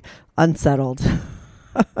horrifyingly unsettled.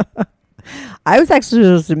 I was actually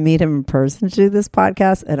supposed to meet him in person to do this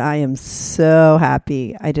podcast, and I am so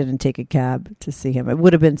happy I didn't take a cab to see him. It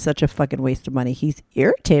would have been such a fucking waste of money. He's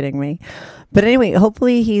irritating me. But anyway,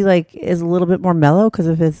 hopefully he is a little bit more mellow because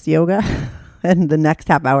of his yoga. And the next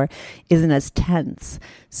half hour isn't as tense.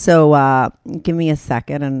 So give me a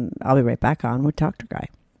second, and I'll be right back on with Dr. Guy.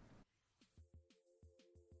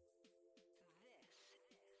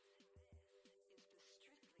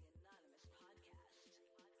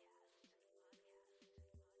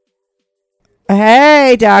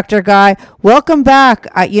 Hey, Dr. Guy. Welcome back.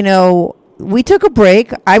 We took a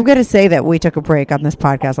break. I'm going to say that we took a break on this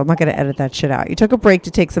podcast. I'm not going to edit that shit out. You took a break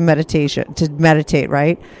to take some meditation, to meditate,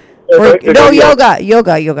 right?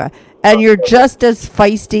 Yoga. And you're just as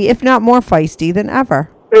feisty, if not more feisty than ever.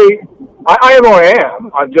 Hey, I am who I am.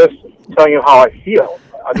 I'm just telling you how I feel.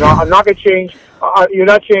 I'm not going to change. You're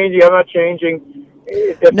not changing. I'm not changing.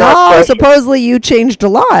 No, supposedly you changed a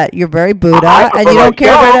lot. You're very Buddha, and you don't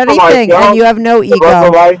care about anything, and you have no ego.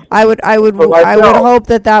 I would hope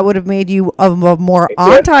that would have made you a more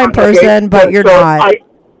on-time person, but you're not.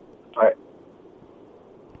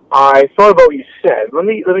 I thought about what you said. Let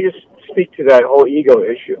me just speak to that whole ego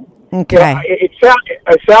issue. Okay. It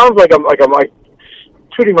sounds like I'm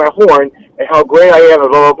tooting my horn and how great I am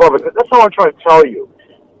and blah blah blah. But that's all I'm trying to tell you.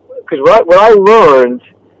 Because what I learned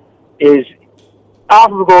is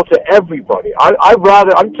applicable to everybody.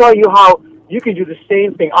 I'm telling you how you can do the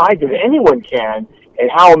same thing I did. Anyone can, and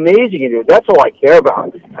how amazing it is. That's all I care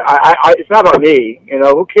about. It's not about me.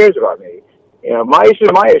 Who cares about me? My issues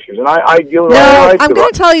are my issues, and I deal with No, I'm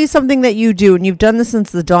going to tell you something that you do, and you've done this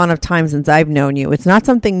since the dawn of time, since I've known you. It's not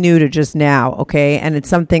something new to just now, okay? And it's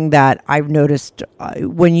something that I've noticed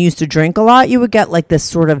when you used to drink a lot, you would get like this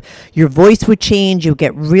sort of, your voice would change, you would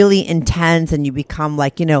get really intense, and you become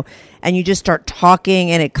like, and you just start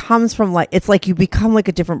talking, and it comes from like, it's like you become like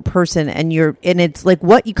a different person, and it's like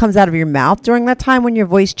what comes out of your mouth during that time when your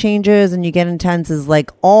voice changes and you get intense is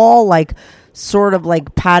like all like, sort of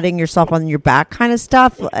like patting yourself on your back kind of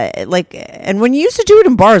stuff, and when you used to do it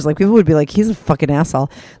in bars, like people would be like, he's a fucking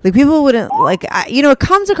asshole, like people wouldn't like, it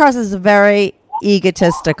comes across as very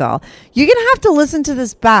egotistical. You're gonna have to listen to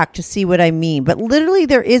this back to see what I mean, but literally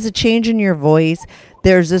there is a change in your voice.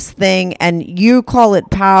 There's this thing, and you call it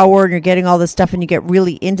power, and you're getting all this stuff, and you get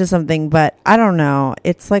really into something, but I don't know,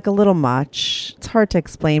 it's like a little much. It's hard to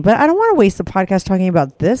explain, but I don't want to waste the podcast talking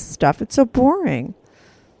about this stuff. It's so boring.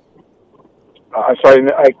 I'm sorry,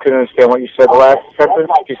 I couldn't understand what you said the last sentence.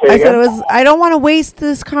 Could you say again? Said I don't want to waste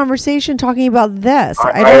this conversation talking about this.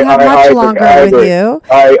 I don't have much longer with you.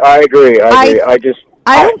 I agree.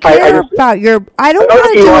 I don't care about your. I don't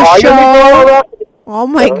want to do a show. Oh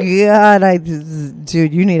my God,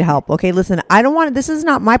 dude, you need help. Okay, listen, I don't want. This is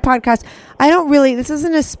not my podcast. This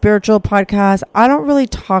isn't a spiritual podcast. I don't really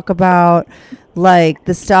talk about like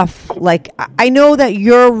the stuff, like I know that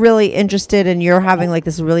you're really interested and you're having like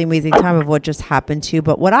this really amazing time of what just happened to you,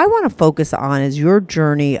 but what I want to focus on is your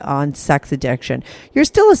journey on sex addiction. You're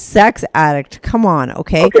still a sex addict. Come on.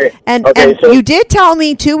 Okay. And so you did tell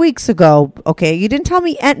me 2 weeks ago, okay, you didn't tell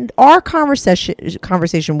me, and our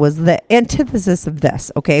conversation was the antithesis of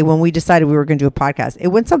this. Okay. When we decided we were going to do a podcast, it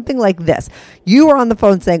went something like this. You were on the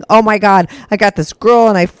phone saying, oh my God, I got this girl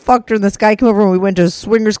and I fucked her, and this guy came over and we went to a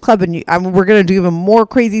swingers club, and we're going to do even more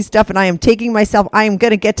crazy stuff, and I am taking myself, I am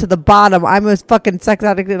going to get to the bottom. I'm a fucking sex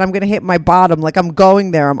addict and I'm going to hit my bottom. Like I'm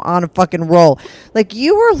going there. I'm on a fucking roll. Like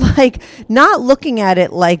you were like not looking at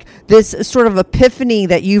it like this sort of epiphany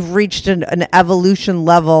that you've reached an evolution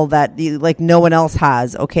level that like no one else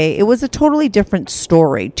has. Okay. It was a totally different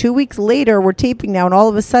story. 2 weeks later, we're taping now, and all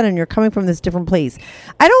of a sudden you're coming from this different place.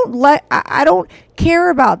 I don't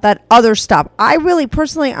care about that other stuff. I really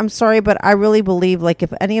personally, I'm sorry, but I really believe like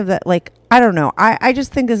if any of that, like I don't know, I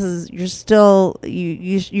just think this is, you're still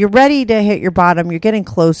you're ready to hit your bottom. You're getting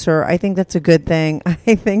closer. I think that's a good thing.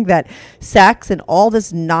 I think that sex and all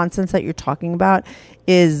this nonsense that you're talking about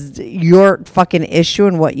is your fucking issue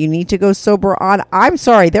and what you need to go sober on. I'm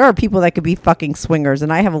sorry, there are people that could be fucking swingers,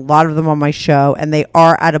 and I have a lot of them on my show, and they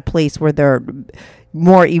are at a place where they're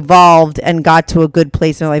more evolved and got to a good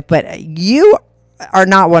place in their life, but you are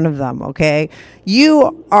not one of them. Okay,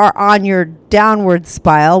 you are on your downward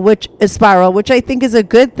spiral, which I think is a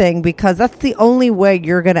good thing, because that's the only way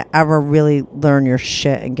you're gonna ever really learn your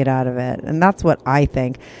shit and get out of it, and that's what I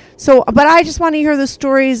think. So, but I just want to hear the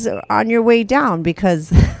stories on your way down,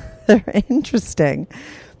 because they're interesting.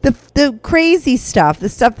 The crazy stuff, the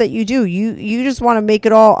stuff that you do, you just want to make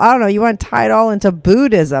it all, I don't know, you want to tie it all into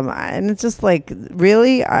Buddhism, and it's just like,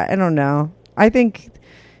 really, I don't know. I think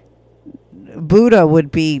Buddha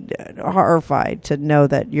would be horrified to know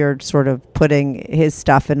that you're sort of putting his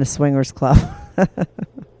stuff in a swingers club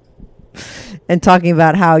and talking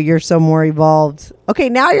about how you're so more evolved. Okay,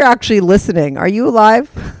 now you're actually listening. Are you alive?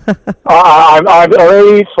 I'm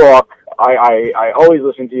letting you talk. I always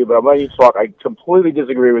listen to you, but I'm letting you talk. I completely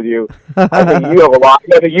disagree with you. I think you have a lot.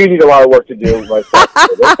 I think you need a lot of work to do. That's fine.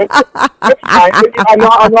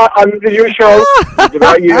 It's your show. It's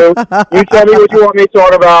about you. You tell me what you want me to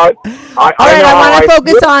talk about. I want to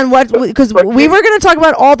focus on what, because we were going to talk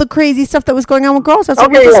about all the crazy stuff that was going on with girls. That's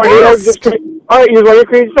what we discussed. All right, you like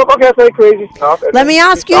crazy stuff? Okay, I say crazy stuff. Let me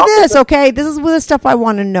ask you this, okay? This is the stuff I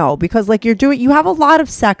want to know because, like, you have a lot of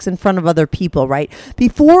sex in front of other people, right?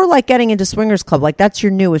 Before, like, getting into swingers club, like, that's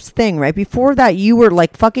your newest thing, right? Before that, you were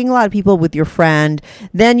like fucking a lot of people with your friend.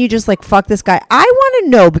 Then you just like fuck this guy. I want to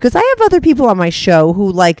know because I have other people on my show who,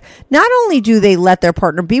 like, not only do they let their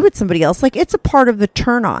partner be with somebody else, like, it's a part of the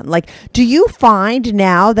turn on. Like, do you find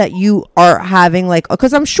now that you are having like,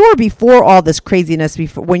 because I'm sure before all this craziness,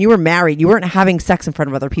 before when you were married, you weren't having sex in front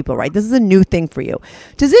of other people, right? This is a new thing for you.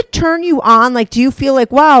 Does it turn you on? Like, do you feel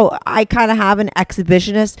like, wow, I kind of have an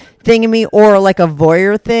exhibitionist thing in me, or like a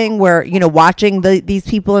voyeur thing where, you know, watching these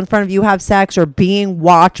people in front of you have sex, or being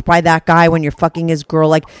watched by that guy when you're fucking his girl?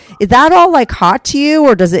 Like, is that all like hot to you,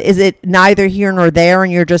 or is it neither here nor there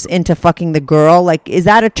and you're just into fucking the girl? Like, is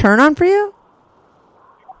that a turn on for you?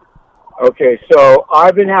 Okay, so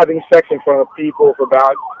I've been having sex in front of people for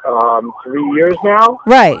about 3 years now.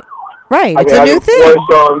 Right. It's a new thing.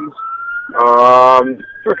 Foursomes,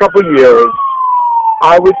 for a couple of years.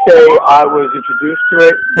 I would say I was introduced to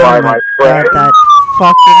it by my friend. God, that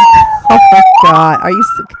fucking. Oh my God, are you?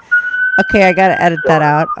 Okay, I gotta edit that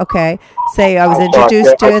out. Okay, say I was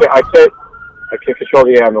introduced to it. I said I can't control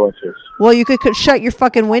the ambulances. Well, you could shut your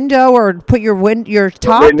fucking window or put your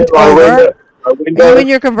top over. You in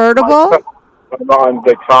your convertible?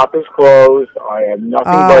 The top is closed. I have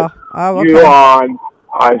nothing but you on.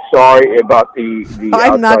 I'm sorry about the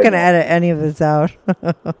I'm not going to edit any of this out.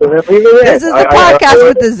 This is the podcast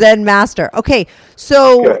with the Zen Master. Okay,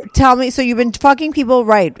 so tell me. So you've been fucking people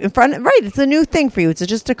right in front. Right, it's a new thing for you. It's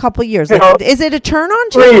just a couple of years. Like, is it a turn on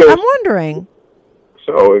to you? I'm wondering.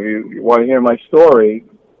 So if you want to hear my story,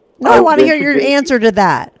 no, I want to hear your answer to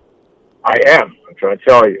that. I am. I'm trying to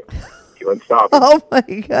tell you. You won't stop. Oh my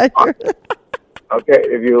God. Okay,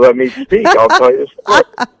 if you let me speak, I'll tell you the story.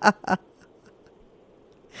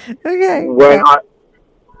 Okay.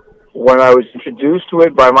 When I was introduced to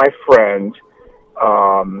it by my friend,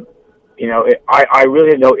 you know, I really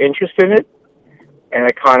had no interest in it, and I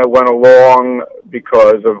kind of went along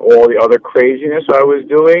because of all the other craziness I was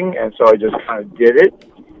doing, and so I just kind of did it.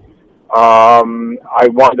 I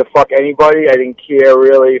wanted to fuck anybody. I didn't care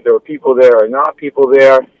really if there were people there or not people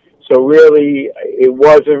there. So really, it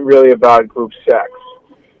wasn't really about group sex.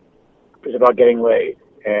 It was about getting laid.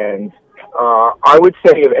 And I would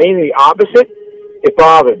say, if anything, the opposite, it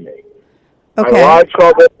bothered me. Okay. I had a lot of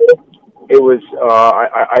trouble. It was,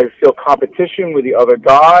 I feel competition with the other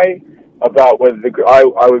guy about whether I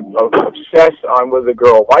would obsess on whether the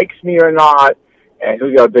girl likes me or not, and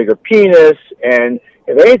who's got a bigger penis. And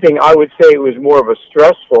if anything, I would say it was more of a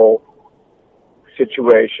stressful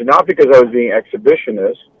situation, not because I was being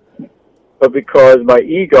exhibitionist, but because my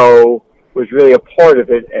ego was really a part of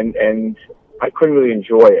it, and I couldn't really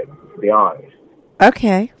enjoy it, to be honest.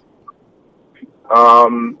 Okay. I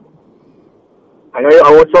know I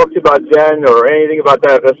won't talk to you about Zen or anything about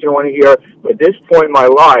that if that's what you want to hear, but at this point in my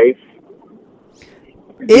life...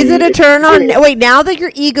 Is it a turn on? Wait, now that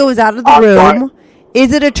your ego is out of the room,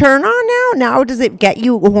 is it a turn on now? Now does it get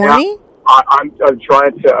you horny? I'm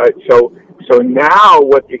trying to... So now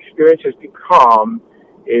what the experience has become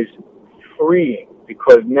is freeing,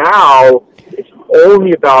 because now it's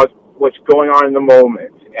only about what's going on in the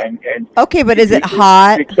moment. And okay, but is it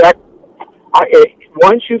hot?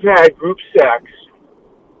 Once you've had group sex,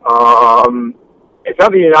 it's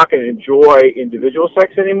not that you're not going to enjoy individual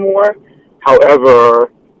sex anymore.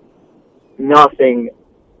 However, nothing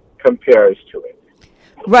compares to it.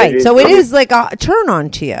 Right, so it is like a turn on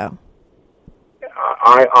to you.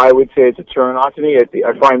 I would say it's a turn on to me. I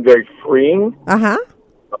find it very freeing. Uh-huh.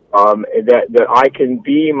 That I can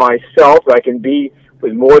be myself, that I can be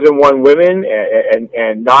with more than one woman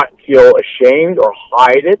and not feel ashamed or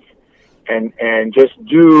hide it, and just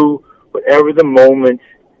do whatever the moment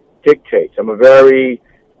dictates. I'm a very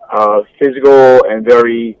physical and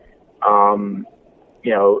very,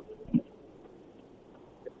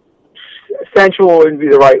 sensual wouldn't be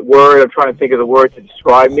the right word. I'm trying to think of the word to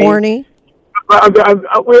describe me. Horny? I'm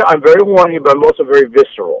very horny, but I'm also very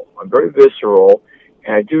visceral. I'm very visceral,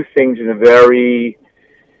 and I do things in a very,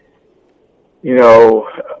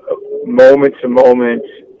 moment-to-moment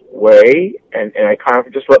way, and I kind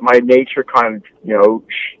of just let my nature kind of,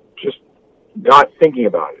 just not thinking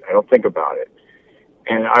about it. I don't think about it.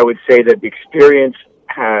 And I would say that the experience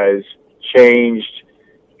has changed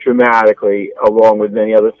dramatically along with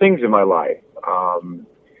many other things in my life.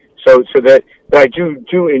 So that I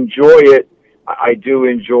do enjoy it. I do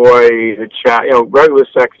enjoy the chat. Regular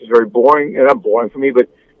sex is very boring, and not boring for me, but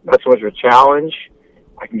not so much of a challenge.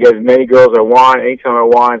 I can get as many girls as I want, anytime I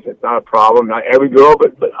want. It's not a problem. Not every girl,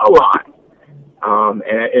 but a lot.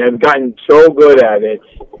 And I've gotten so good at it.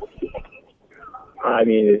 I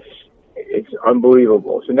mean, it's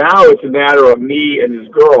unbelievable. So now it's a matter of me and this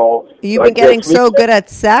girl. You've been getting so good at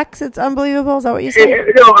sex, it's unbelievable. Is that what you said?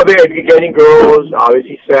 No, I mean, getting girls,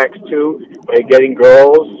 obviously sex too, but getting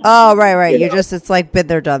girls. Oh, right. It's like been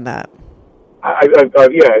there, done that.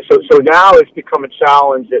 Yeah. So now it's become a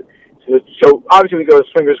challenge. So obviously we go to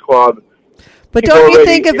swingers club. But don't you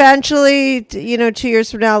think eventually, 2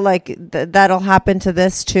 years from now, like that'll happen to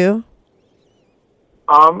this too?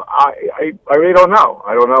 I really don't know.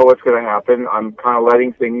 I don't know what's going to happen. I'm kind of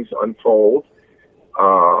letting things unfold.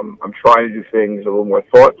 I'm trying to do things a little more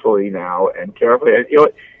thoughtfully now and carefully. And,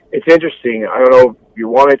 it's interesting. I don't know if you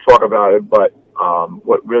want to talk about it, but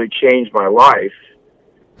what really changed my life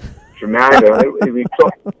dramatically.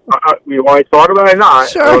 We want to talk about it or not?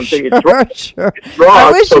 Sure, I don't think it's sure. It's drugs,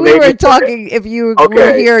 I wish so we were talking. If you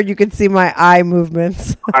were here, you could see my eye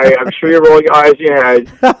movements. I'm sure you're rolling your eyes in your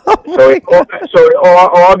head.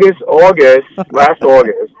 Last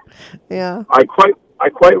August. Yeah. I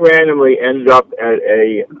quite randomly ended up at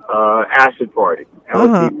a acid party,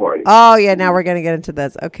 LSD party. Oh yeah, now we're gonna get into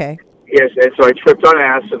this. Okay. Yes, and so I tripped on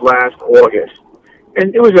acid last August,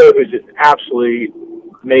 and it was an absolutely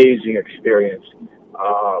amazing experience.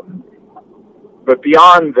 But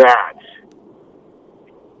beyond that,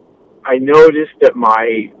 I noticed that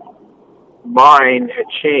my mind had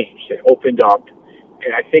changed and opened up,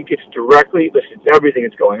 and I think it's directly, listen to everything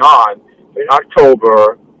that's going on. In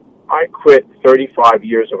October, I quit 35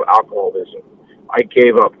 years of alcoholism. I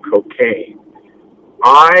gave up cocaine.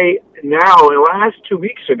 In the last 2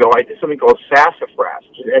 weeks ago, I did something called sassafras,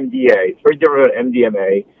 which is MDA. It's very different than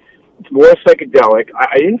MDMA. It's more psychedelic.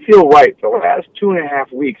 I didn't feel right for the last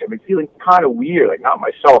 2.5 weeks. I've been feeling kind of weird, like not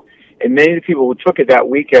myself. And many of the people who took it that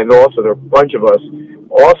weekend also, there were a bunch of us,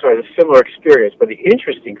 also had a similar experience. But the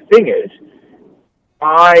interesting thing is,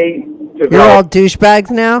 You're all douchebags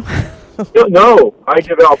now? No, I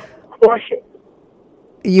developed caution.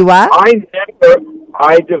 You what?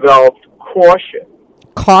 I developed caution.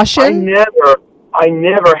 Caution? I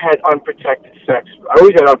never had unprotected sex. I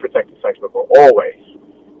always had unprotected sex before, always.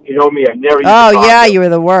 You know me, I never used Oh, yeah, you were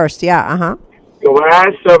the worst. Yeah, uh-huh. The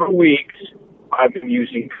last several weeks, I've been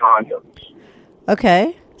using condoms.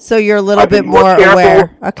 Okay. So you're a little bit more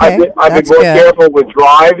aware. Okay, I've been more careful with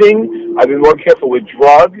driving. I've been more careful with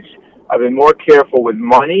drugs. I've been more careful with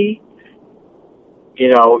money. You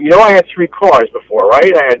know, I had 3 cars before,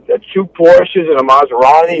 right? I had 2 Porsches and a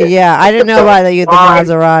Maserati. Yeah, I didn't know why you had the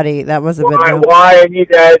Maserati. That was a bit. Why I need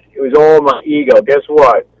that? It was all my ego. Guess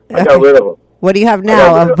what? I got rid of them. What do you have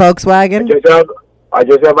now? A Volkswagen? I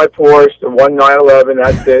just have my Porsche, the 911.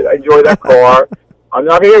 That's it. I enjoy that car. I'm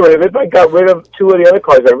not going to get rid of it, but I got rid of 2 of the other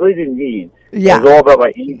cars I really didn't need. Yeah. It was all about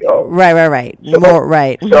my ego. Right.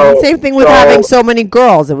 Right. Same thing with having so many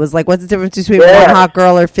girls. It was like, what's the difference between one hot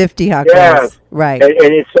girl or 50 hot girls? Right.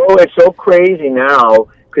 And it's so crazy now,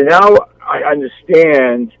 because now I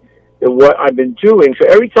understand that what I've been doing. So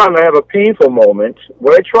every time I have a painful moment,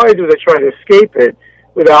 what I try to do is I try to escape it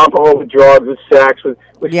with alcohol, with drugs, with sex, with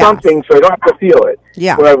something, so I don't have to feel it.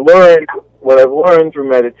 Yeah. What I've learned through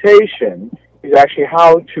meditation is actually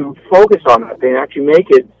how to focus on that thing and actually make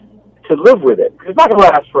it to live with it. Because it's not going to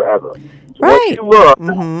last forever. So right.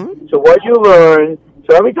 What you learn,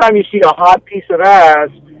 so every time you see a hot piece of ass,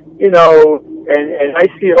 and I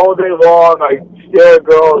see it all day long, I stare at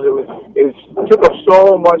girls, it took up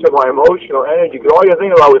so much of my emotional energy, because all you're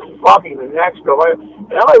thinking about was fucking the next girl. And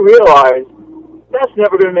now I realize that's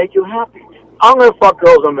never going to make you happy. I'm going to fuck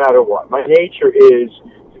girls no matter what. My nature is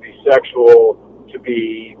to be sexual, to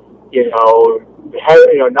be,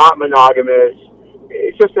 not monogamous.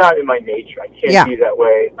 It's just not in my nature. I can't be that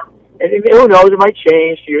way. And who knows, it might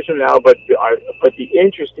change years from now, but the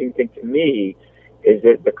interesting thing to me is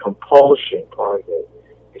that the compulsion part of it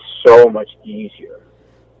is so much easier.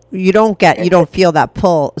 You don't feel that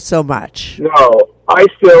pull so much. No, I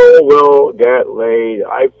still will get laid.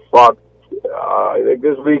 I fucked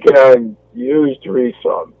this weekend, huge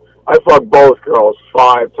threesome. I fucked both girls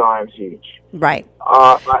 5 times each. Right.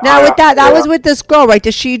 That was with this girl, right?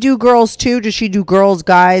 Does she do girls too? Does she do girls,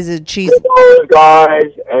 guys? And girls,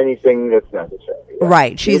 guys, anything that's necessary. Yeah.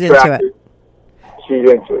 Right. She's into it. She's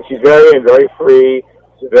into it. She's very, very free.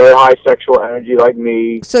 She's very high sexual energy like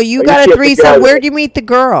me. So you got a threesome. Where did you meet the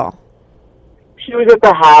girl? She was at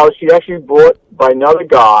the house. She actually brought by another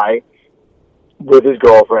guy with his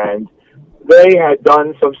girlfriend. They had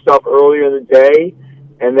done some stuff earlier in the day,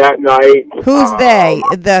 and that night... Who's they?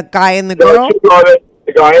 The guy and the girl?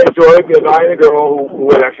 The guy and the girl who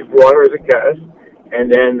had actually brought her as a guest.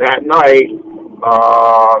 And then that night,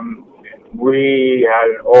 we had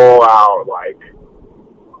an all-out,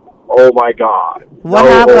 oh my God. What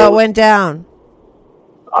happened? What went down?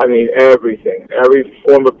 I mean, everything. Every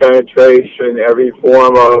form of penetration, every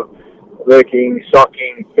form of licking,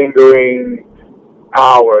 sucking, fingering,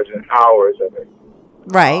 hours and hours of it.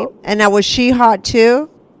 Right. And now, was she hot too?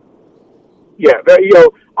 Yeah, but,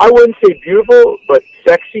 I wouldn't say beautiful, but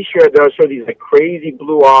sexy. She had sort of these like crazy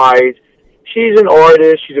blue eyes. She's an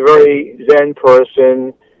artist. She's a very zen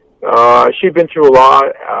person. She'd been through a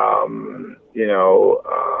lot.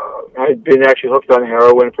 Had been actually hooked on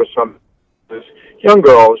heroin for some young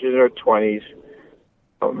girl. She's in her 20s.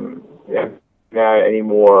 Not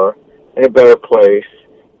anymore. In a better place.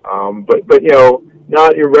 But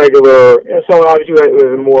not irregular. Someone obviously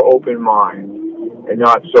with a more open mind and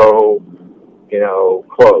not so,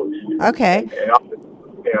 closed. Okay.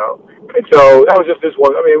 And so that was just this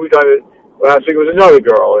one. I mean, we done it last week. It was another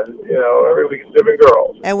girl, and every week it's different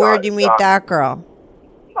girls. And where did you meet that girl?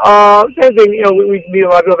 Same thing. We meet a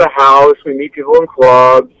lot of people at the house. We meet people in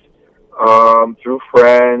clubs, through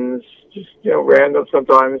friends, just random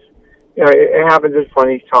sometimes. It happens at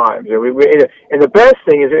funny times. And the best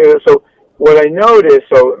thing is, so what I noticed.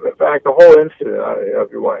 So in fact, the whole incident,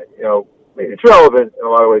 if you want, it's relevant in a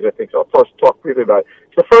lot of ways, I think. So I'll talk briefly about it.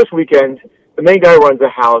 So the first weekend, the main guy who runs the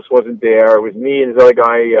house wasn't there. It was me and this other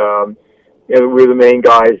guy. We were the main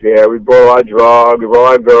guys there. We brought a lot of drugs. We brought a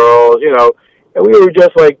lot of girls. And we were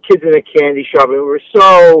just like kids in a candy shop. And we were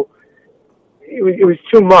so. It was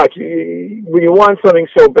too much. When you want something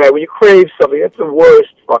so bad, when you crave something, that's the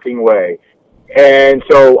worst fucking way. And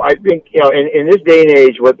so I think, in this day and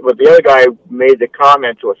age, what the other guy made the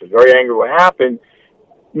comment to us was very angry. What happened,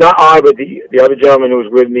 not I, but the other gentleman who was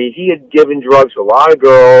with me, he had given drugs to a lot of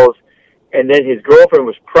girls, and then his girlfriend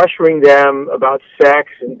was pressuring them about sex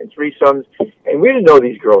and threesomes, and we didn't know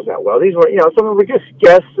these girls that well. These were, some of them were just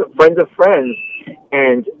guests, friends of friends,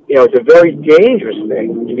 and, it's a very dangerous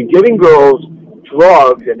thing to be giving girls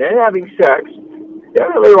drugs and then having sex.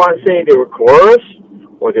 Then later on saying they were coerced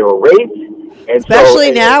or they were raped. And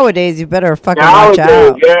especially nowadays, you better fucking watch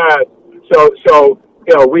out. Yeah. So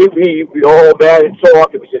we all bad and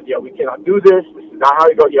talked, and we said, we cannot do this. This is not how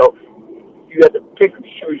you go. You have to pick and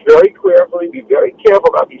choose very carefully. Be very careful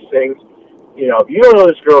about these things. If you don't know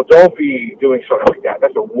this girl, don't be doing something like that.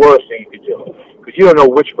 That's the worst thing you could do because you don't know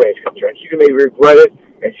which way it's coming. She may regret it,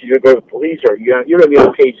 and she's going to go to the police, or you're going to be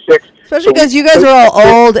on page 6. Especially because you guys are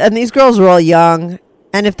all old, and these girls are all young.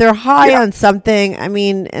 And if they're high on something, I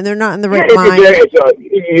mean, and they're not in the right mind.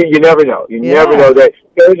 You never know. You never know that.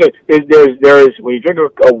 There is when you drink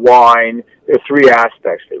a wine, there are 3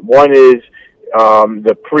 aspects. One is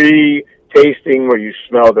the pre-tasting, where you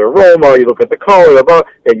smell the aroma, you look at the color,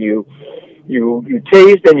 then you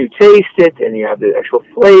taste, and you taste it, and you have the actual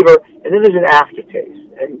flavor, and then there's an aftertaste.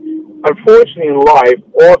 And unfortunately, in life,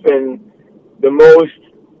 often the most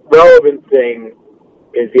relevant thing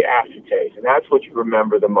is the aftertaste, and that's what you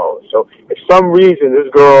remember the most. So if some reason this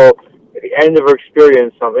girl, at the end of her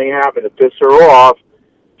experience, something happened to piss her off,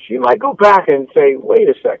 she might go back and say, wait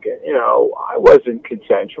a second, I wasn't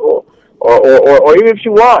consensual. Or even if she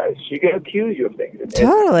was, she can accuse you of things.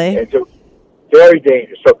 Totally. And so very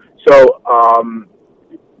dangerous. So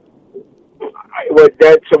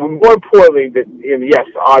more importantly, yes,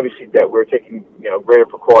 obviously that we're taking greater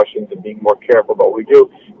precautions and being more careful about what we do.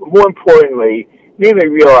 But more importantly, made me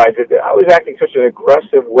realize that I was acting such an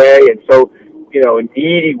aggressive way and so a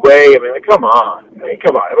needy way. I mean, come on.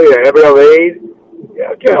 Look at every age.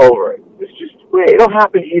 Get over it. It's just it'll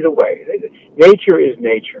happen either way. Nature is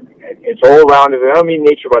nature. It's all around us. I don't mean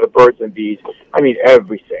nature by the birds and bees. I mean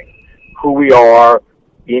everything. Who we are,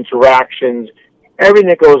 the interactions, everything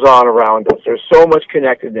that goes on around us. There's so much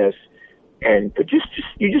connectedness, but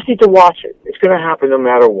you just need to watch it. It's going to happen no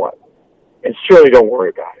matter what, and surely don't worry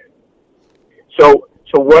about it. So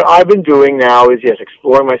what I've been doing now is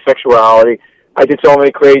exploring my sexuality. I did so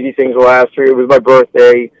many crazy things the last 3 years. It was my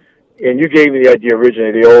birthday, and you gave me the idea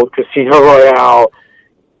originally, the old Casino Royale.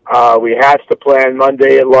 We hatched the plan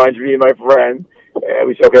Monday at lunch, me and my friend. And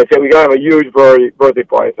we said, okay, we got to have a huge birthday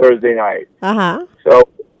party Thursday night. Uh-huh. So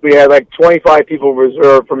we had like 25 people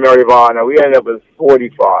reserved for Marijuana. We ended up with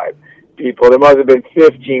 45 people. There must have been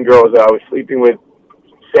 15 girls that I was sleeping with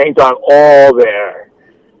same time, all there.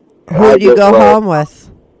 Who did you go home with?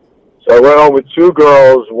 So I went home with 2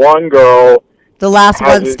 girls, 1 girl. The last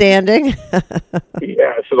one standing?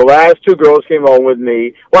 Yeah, so the last 2 girls came home with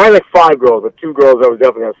me. Well, I had like 5 girls, but 2 girls I was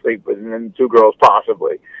definitely going to sleep with, and then 2 girls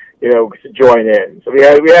possibly, to join in. So I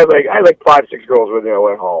had like 5, 6 girls with me. I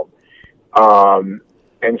went home.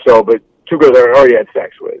 But 2 girls I already had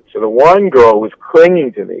sex with. So the 1 girl was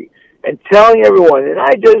clinging to me and telling everyone, and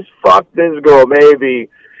I just fucked this girl maybe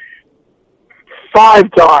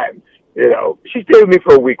 5 times. You know, she stayed with me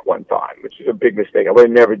for a week one time, which is a big mistake. I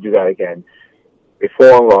would never do that again. They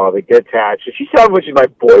fall in love, they get attached. And she's telling me she's my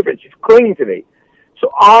boyfriend. She's clinging to me.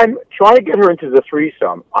 So I'm trying to get her into the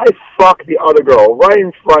threesome. I fuck the other girl right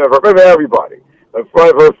in front of her, in front of everybody, in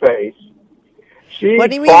front of her face. What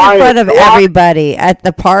do you mean in front of everybody? At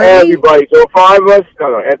the party? Everybody. So 5 of us,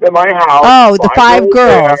 at my house. Oh, the 5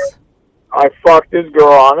 girls. There. I fucked this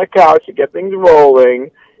girl on the couch to get things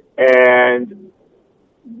rolling. And,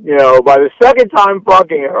 you know, by the second time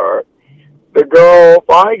fucking her, the girl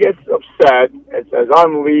finally gets upset and says,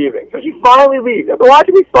 I'm leaving. So she finally leaves. I've been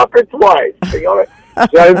watching me fuck her twice.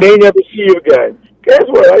 So I may never see you again. Guess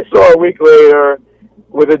what? I saw her a week later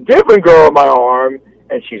with a different girl on my arm,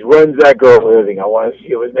 and she's, when's that girl living? I want to see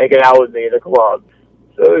her. Was making out with me in the club.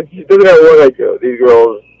 So she doesn't matter what I do. These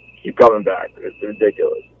girls keep coming back. It's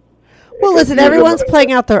ridiculous. Well, listen, everyone's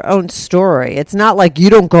playing out their own story. It's not like you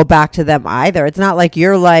don't go back to them either. It's not like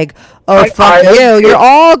you're like, oh, fuck you. You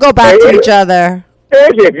all go back to each other.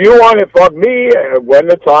 If you want to fuck me, when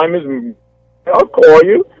the time is, I'll call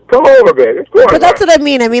you. Come over, baby. But that's what I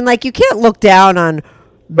mean. I mean, like, you can't look down on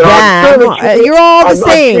them. You're all the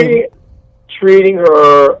same. Treating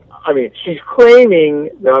her, I mean, she's claiming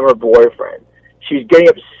that I'm her boyfriend. She's getting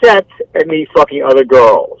upset at me fucking other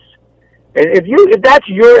girls. And if that's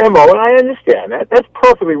your MO, and I understand that, that's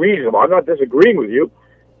perfectly reasonable. I'm not disagreeing with you.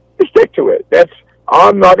 Just stick to it.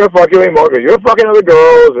 I'm not going to fuck you anymore because you're fucking other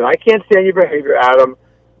girls, and I can't stand your behavior, Adam.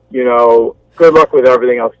 You know, good luck with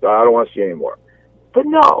everything else. I don't want to see you anymore. But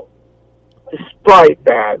no, despite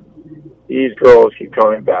that, these girls keep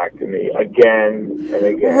coming back to me again and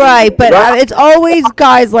again. Right, but it's always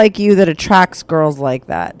guys like you that attracts girls like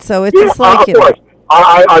that. So it's just like, of course.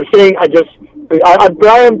 I'm saying I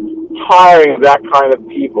am tiring of that kind of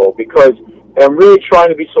people because I'm really trying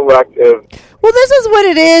to be selective. Well, this is what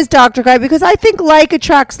it is, Dr. Guy, because I think like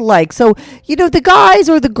attracts like. So, you know, the guys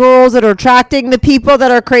or the girls that are attracting the people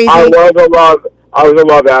that are crazy. I was a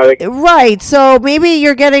love addict. Right. So maybe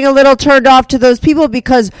you're getting a little turned off to those people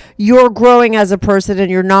because you're growing as a person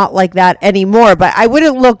and you're not like that anymore. But I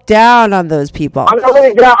wouldn't look down on those people. I'm not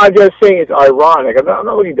looking down. I'm just saying it's ironic. I'm not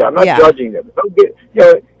looking down. I'm not judging them.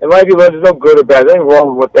 In life, there's no good or bad. There's nothing wrong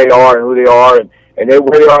with what they are and who they are and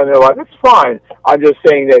where they are in their life. That's fine. I'm just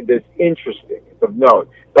saying that it's interesting. It's of note.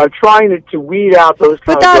 So I'm trying to weed out those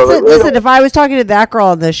kind of girls. But listen, if I was talking to that girl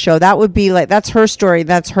on this show, that would be like, that's her story.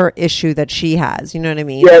 That's her issue that she has. You know what I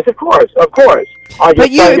mean? Yes, of course.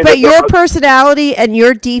 But your personality and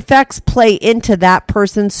your defects play into that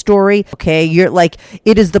person's story. Okay, you're like,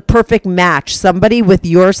 it is the perfect match. Somebody with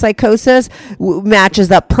your psychosis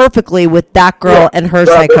matches up perfectly with that girl and her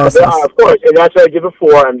psychosis. Of course, and that's what I did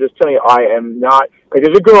before. I'm just telling you, I am not. Like,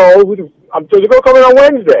 there's a girl coming on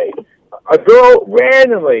Wednesday. A girl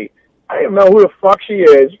randomly, I don't know who the fuck she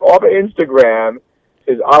is, off of Instagram,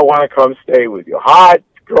 says, I want to come stay with you. Hot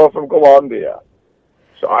girl from Colombia.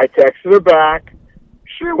 So I texted her back,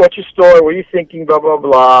 sure, what's your story? What are you thinking? Blah, blah,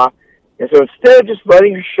 blah. And so instead of just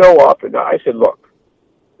letting her show up, and I said, look,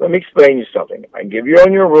 let me explain you something. I can give you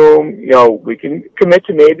in your room, we can commit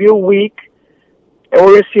to maybe a week, and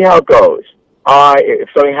we're going to see how it goes. If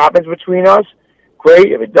something happens between us,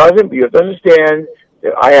 great. If it doesn't, but you have to understand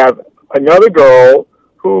that I have another girl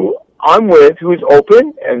who I'm with who is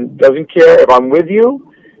open and doesn't care if I'm with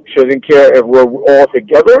you. She doesn't care if we're all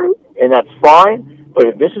together, and that's fine. But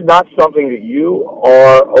if this is not something that you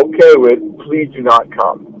are okay with, please do not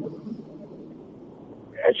come.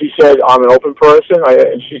 And she said, I'm an open person,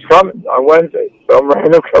 and she's coming on Wednesday. Some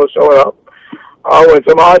random girl showing up. With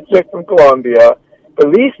some hot chick from Colombia. But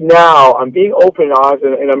at least now I'm being open and honest,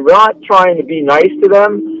 and I'm not trying to be nice to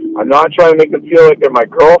them. I'm not trying to make them feel like they're my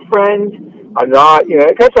girlfriend. I'm not,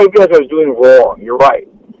 it kind of feels like I was doing wrong. You're right.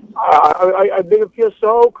 I made them feel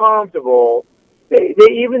so comfortable. They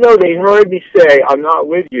even though they heard me say, I'm not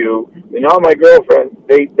with you, you're not my girlfriend,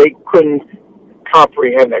 they couldn't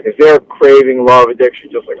comprehend that because they're craving love addiction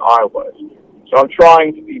just like I was. So I'm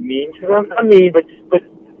trying to be mean to them. Not mean, but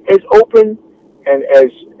as open and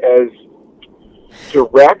as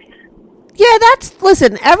direct. Yeah,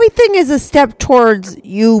 listen, everything is a step towards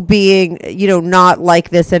you being, not like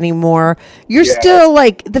this anymore. You're still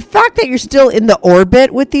like, the fact that you're still in the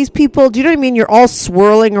orbit with these people, do you know what I mean? You're all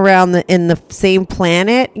swirling around in the same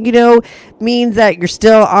planet, means that you're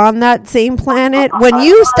still on that same planet. When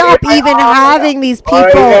you stop even having these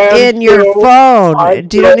people in your phone,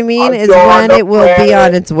 do you know what I mean? Is when it will be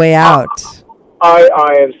on its way out.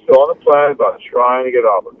 I am still on the planet, but I'm trying to get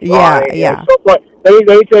off. Yeah. So, let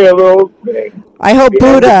me tell you a little thing. I hope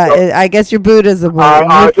Buddha. I guess your Buddhism. You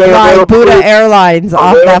fly Buddha Airlines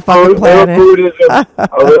off that fucking planet. A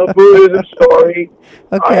little Buddhism story.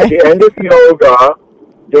 Okay. At the end of yoga,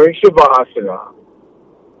 during Shavasana,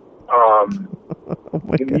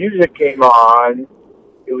 the music came on.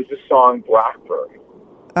 It was the song Blackbird.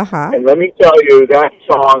 And let me tell you, that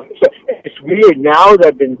song, it's weird. Now that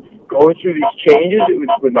I've been going through these changes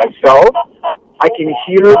with myself, I couldn't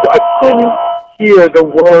hear the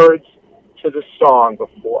words to the song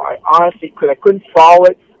before. I honestly I couldn't follow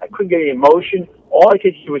it. I couldn't get any emotion. All I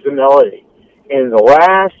could hear was the melody. And in the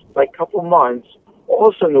last, couple months, all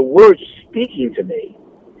of a sudden the words are speaking to me.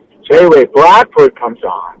 So anyway, Blackbird comes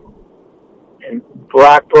on. And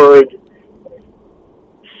Blackbird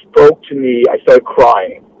spoke to me. I started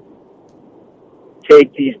crying.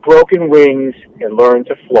 Take these broken wings and learn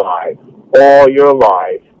to fly. All your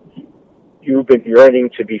life, you've been yearning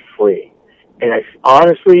to be free. And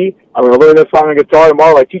honestly, I'm going to learn this song on guitar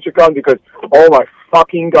tomorrow. My teacher comes because, oh my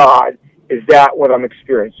fucking God, is that what I'm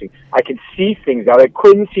experiencing? I can see things that I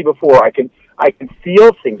couldn't see before. I can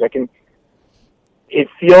feel things. It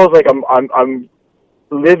feels like I'm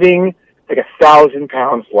living 1,000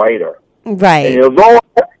 pounds lighter. Right. And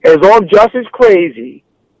as long just as crazy.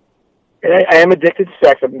 And I am addicted to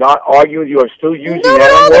sex. I'm not arguing with you. I'm still using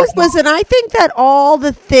that. Listen, I think that all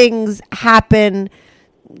the things happen.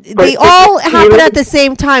 They all happen at the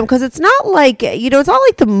same time, because it's not like, it's not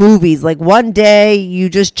like the movies. Like one day you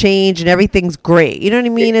just change and everything's great. You know what I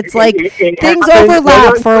mean? It's like things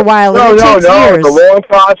overlap for a while and it takes years. It's a long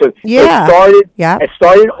process. Yeah. It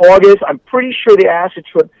started in August. I'm pretty sure the acid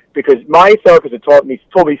trip, because my therapist had told me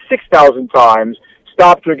 6,000 times,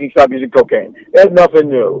 stop drinking, stop using cocaine. That's nothing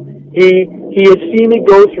new. He had seen me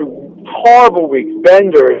go through horrible weeks,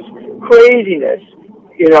 benders, craziness,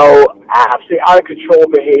 absolutely out of control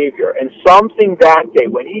behavior. And something that day,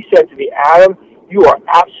 when he said to me, Adam, you are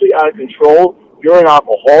absolutely out of control, you're an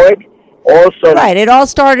alcoholic, all of a sudden... Right, it all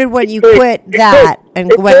started when you quit that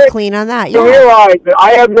and went clean on that. You realize that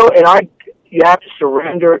I have you have to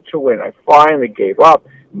surrender to win. I finally gave up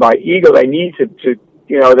my ego. I need to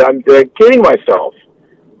that I'm kidding myself.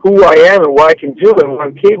 Who I am and what I can do and what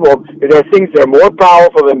I'm capable of. There are things that are more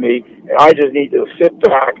powerful than me, and I just need to sit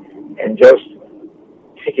back and just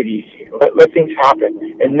take it easy. Let things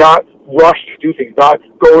happen, and not rush to do things, not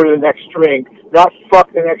go to the next drink, not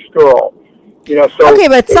fuck the next girl. So okay,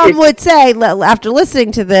 but some would say, after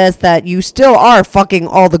listening to this, that you still are fucking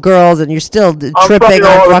all the girls and you're still tripping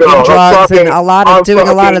on fucking drugs and doing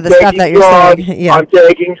a lot of the stuff that you're saying. Yeah. I'm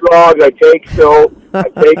taking drugs. I take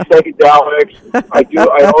psychedelics.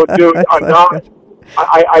 I'm not.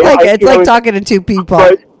 It's like talking to two people.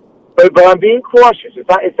 But I'm being cautious.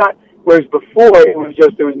 It's not. Whereas before, it was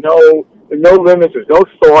just there was no limits, there was no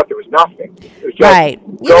thought, there was nothing. It was just right.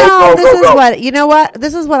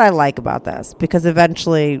 This is what I like about this, because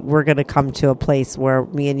eventually we're going to come to a place where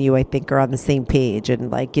me and you, I think, are on the same page,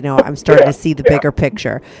 and I'm starting to see the bigger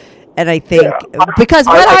picture. And I think because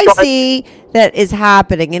what I see that is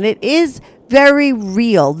happening, and it is very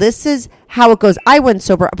real. This is how it goes. I went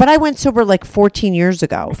sober, but I went sober 14 years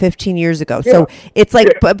ago, 15 years ago. Yeah. So it's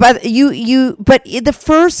but the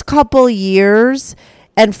first couple years,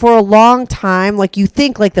 and for a long time, you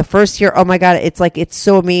think the first year, oh my God, it's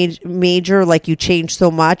so major, you change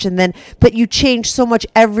so much, but you change so much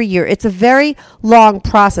every year. It's a very long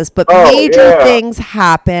process, but major things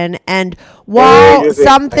happen, and while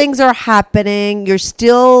some things are happening, you're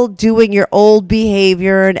still doing your old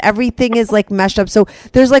behavior, and everything is meshed up. So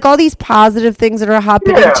there's all these positive things that are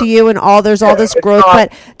happening to you, and there's all this growth,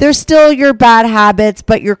 but there's still your bad habits,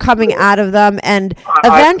 but you're coming out of them, and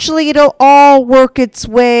eventually it'll all work its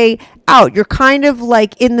way out. You're kind of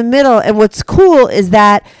in the middle, and what's cool is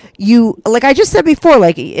that you, I just said before,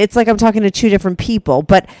 it's I'm talking to two different people,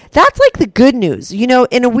 but that's the good news,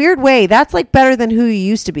 in a weird way. That's better than who you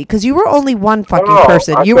used to be, because you were only one fucking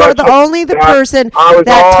person. You were only the person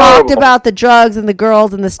that talked about the drugs and the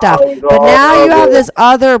girls and the stuff, but now you have this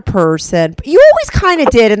other person. You always kind of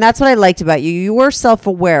did, and that's what I liked about you. You were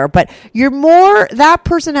self-aware, but that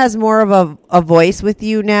person has more of a voice with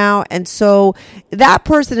you now, and so that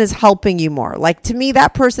person is helping you more. To me,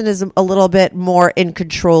 that person is a little bit more in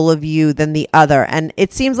control of you than the other, and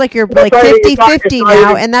it seems like you're 50-50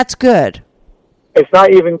 now, and that's good. It's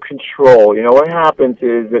not even control. What happens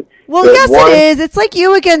is that... Well, yes, it is. It's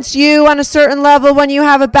you against you on a certain level when you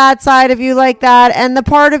have a bad side of you like that, and the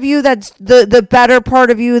part of you that's the better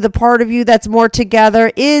part of you, the part of you that's more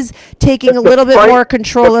together, is taking a little bit more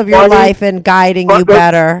control of your life and guiding you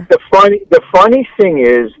better. The funny thing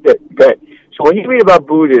is that So when you read about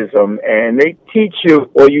Buddhism and they teach you,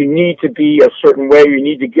 well, you need to be a certain way, you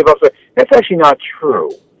need to give up, that's actually not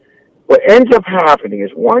true. What ends up happening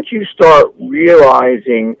is once you start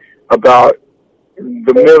realizing about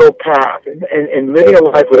the middle path and living a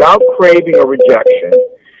life without craving or rejection,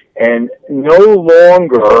 and no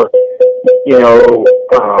longer,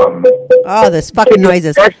 this fucking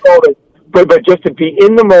noises. But just to be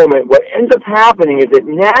in the moment, what ends up happening is that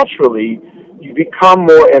naturally you become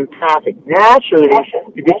more empathic. Naturally,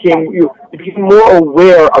 you become more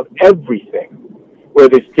aware of everything. Where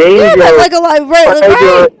there's danger, right.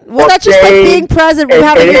 Well, that's just like being present,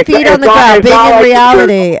 having your feet on the ground, being in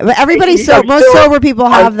reality. But most sober people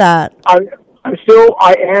have that. I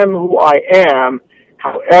am who I am.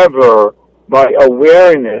 However, my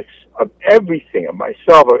awareness of everything, of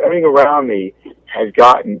myself, of everything around me, has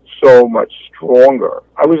gotten so much stronger.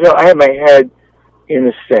 I had my head in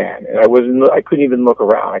the sand, and I couldn't even look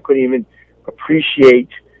around. I couldn't even appreciate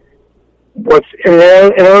and I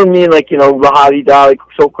don't mean lahadi-dali,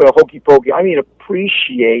 so-called hokey-pokey. I mean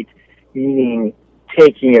appreciate, meaning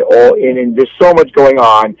taking it all in, and there's so much going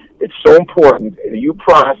on. It's so important that you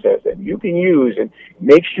process it, you can use, and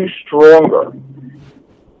makes you stronger.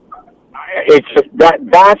 It's just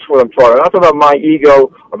that's what I'm talking about. I'm not talking about my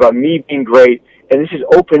ego, about me being great, and this is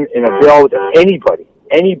open and available to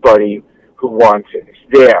anybody who wants it. It's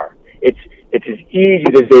there. It's as easy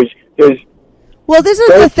as there's. Well, this is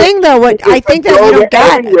the thing, though. What I think that you don't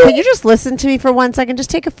get. Can you just listen to me for 1 second? Just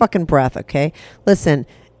take a fucking breath, okay? Listen,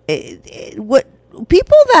 what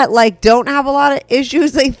people that don't have a lot of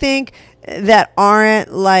issues, I think, that aren't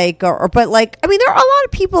but I mean, there are a lot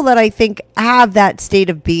of people that I think have that state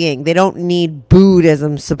of being. They don't need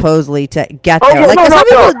Buddhism supposedly to get there. Some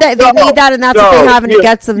people they need that, and that's what they have, and it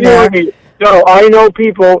gets them there. No, I know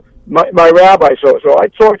people. My rabbi. So I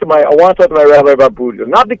want to talk to my rabbi about Buddhism,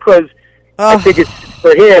 not because. I think it's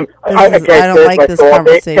for him. I don't like this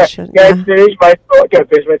conversation. Can I finish my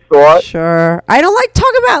thought? Sure. I don't like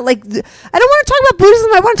talking about I don't want to talk about Buddhism.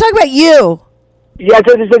 I want to talk about you. Yeah, it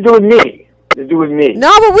has to do with me. To do with me. No,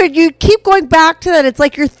 but you keep going back to that. It's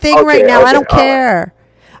like your thing right now. I don't care.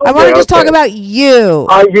 Right. I want to just talk about you.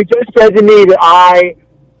 You just said to me that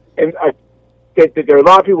that there are a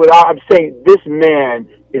lot of people. I'm saying this man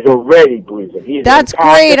is already Buddhism. That's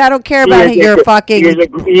great. I don't care about your fucking.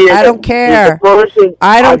 I don't care.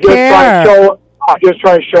 I don't care. I'm just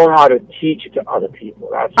trying to show him how to teach it to other people.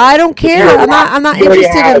 I don't care. I'm not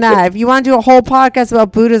interested in that. If you want to do a whole podcast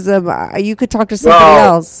about Buddhism, you could talk to somebody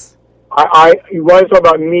else. You want to talk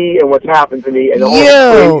about me and what's happened to me and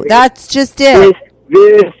you. That's just it.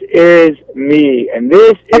 This is me, and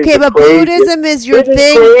this is okay. But Buddhism is your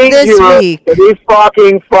thing this week. These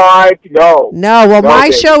fucking five, no. Well, my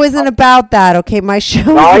show isn't about that. Okay, my show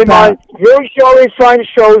is about. Your show is trying to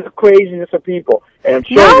show the craziness of people, and I'm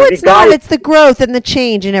no, it's not. It's the growth and the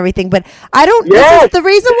change and everything. But I don't. Yes. This is the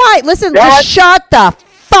reason why. Listen, just shut the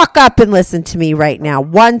fuck up and listen to me right now.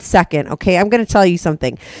 1 second, okay? I'm going to tell you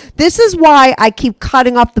something. This is why I keep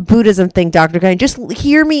cutting off the Buddhism thing, Dr. Gunn. Just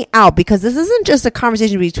hear me out, because this isn't just a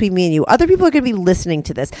conversation between me and you. Other people are going to be listening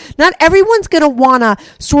to this. Not everyone's going to want to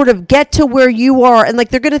sort of get to where you are, and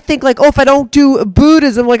they're going to think if I don't do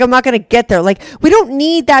Buddhism, I'm not going to get there. We don't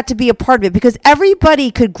need that to be a part of it, because everybody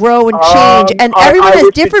could grow and change, and everyone has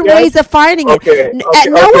different ways of finding it.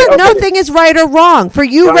 No thing is right or wrong. For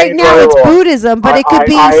you right now, it's Buddhism, but it could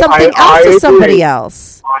be something else to somebody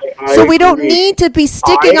else. So we don't need to be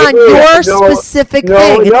sticking on your specific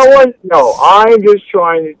thing. I'm just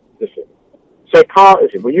trying to listen.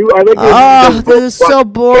 Psychology. This is so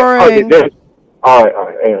boring. All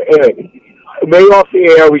right. Anyway, maybe off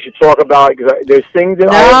the air we should talk about it, because there's things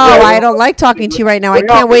that I don't like talking to you right now. I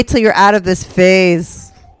can't wait till you're out of this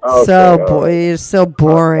phase. You're so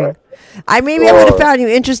boring. I would have found you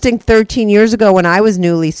interesting 13 years ago when I was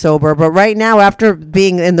newly sober, but right now, after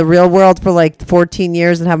being in the real world for 14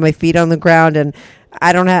 years and have my feet on the ground, and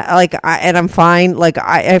I don't have and I'm fine.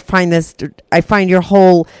 I find your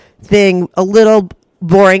whole thing a little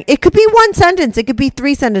boring. It could be one sentence. It could be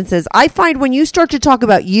 3 sentences. I find when you start to talk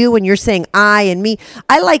about you and you're saying I and me,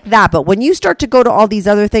 I like that. But when you start to go to all these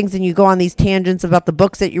other things and you go on these tangents about the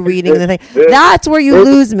books that you're reading, that's where you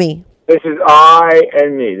lose me. This is I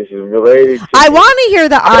and me. This is related to I want to hear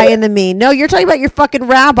the I and the me. No, you're talking about your fucking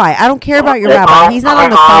rabbi. I don't care about your rabbi. He's not on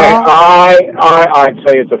the call. I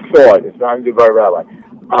tell you, it's a thought. It's not to do by rabbi.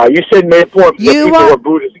 You said made a point. You want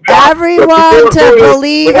everyone to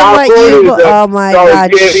believe in what you... Oh, my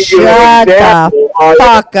God. Shut the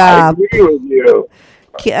fuck up. I agree with you.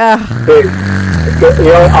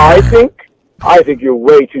 I think you're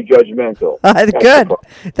way too judgmental.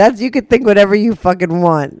 Good. You could think whatever you fucking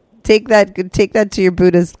want. take that to your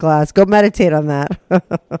Buddhist class. Go meditate on that.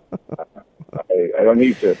 I don't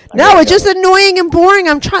need to. No, it's just annoying and boring.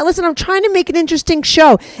 I'm trying to make an interesting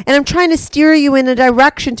show, and I'm trying to steer you in a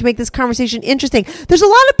direction to make this conversation interesting. There's a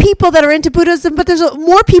lot of people that are into Buddhism, but there's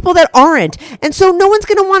more people that aren't. And so no one's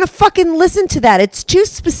going to want to fucking listen to that. It's too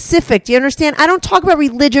specific. Do you understand? I don't talk about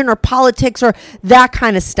religion or politics or that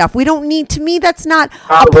kind of stuff. We don't need, to me, that's not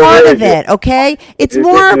a part of it, okay? It's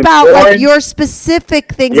more about like your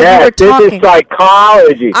specific things that you were talking. This is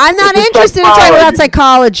psychology. I'm not interested in talking about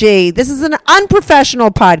psychology. This is an unprofessional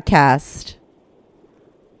podcast.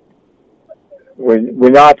 We're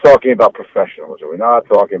not talking about professionals. We're not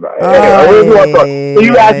talking about.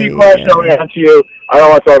 You ask me a question, I'm going to answer you. I don't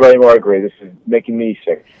want to talk about it anymore. I agree. This is making me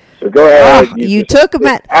sick. So go ahead. You took a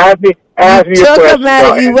minute. Ask me a question.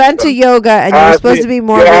 You went to yoga, and you were supposed to be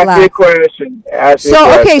more relaxed. Ask me a question.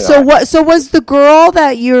 So was the girl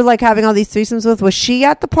that you're like having all these threesomes with? Was she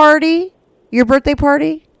at the party? Your birthday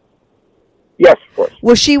party? Yes, of course.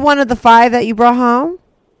 Was she one of the 5 that you brought home?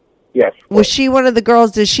 Yes. Was she one of the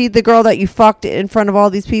girls? Is she the girl that you fucked in front of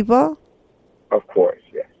all these people? Of course,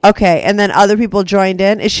 yes. Okay, and then other people joined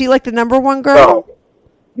in. Is she like the number one girl?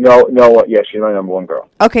 No. Yes, she's my number one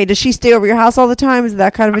girl. Okay, does she stay over your house all the time? Is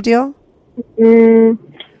that kind of a deal? I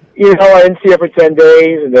didn't see her for 10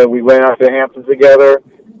 days, and then we went out to the Hamptons together.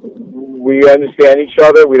 We understand each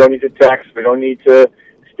other. We don't need to text. We don't need to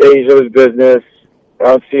stay each other's business. I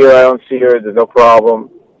don't see her. There's no problem.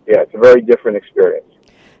 Yeah, it's a very different experience.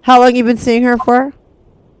 How long you been seeing her for?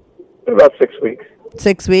 About 6 weeks.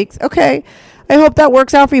 6 weeks. Okay. I hope that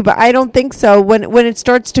works out for you, but I don't think so. When it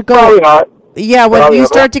starts to go, probably not. Yeah, when you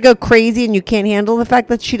start to go crazy and you can't handle the fact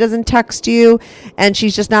that she doesn't text you and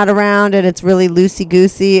she's just not around and it's really loosey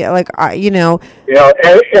goosey, like it's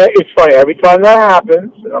funny. Every time that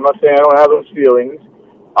happens, and I'm not saying I don't have those feelings,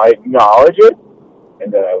 I acknowledge it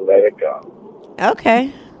and then I let it go.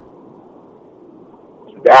 Okay.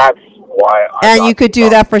 That's why. And you could do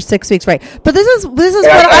that for 6 weeks, right? But this is what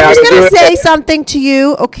I'm just going to say something to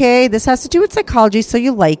you. Okay, this has to do with psychology, so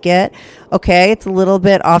you like it. Okay, it's a little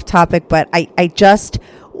bit off topic, but I just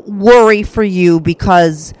worry for you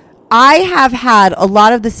because I have had a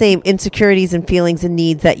lot of the same insecurities and feelings and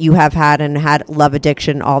needs that you have had and had love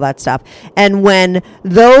addiction, all that stuff. And when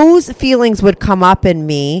those feelings would come up in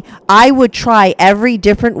me, I would try every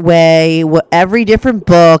different way, every different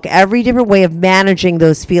book, every different way of managing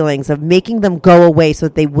those feelings, of making them go away so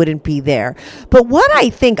that they wouldn't be there. But what I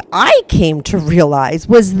think I came to realize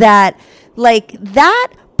was that, like,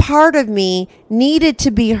 that part of me needed to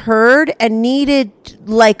be heard and needed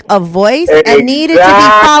like a voice and needed to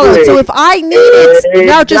be followed. So if I needed,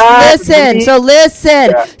 now just listen. So listen.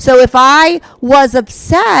 Yeah. So if I was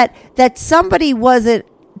upset that somebody wasn't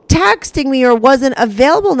texting me or wasn't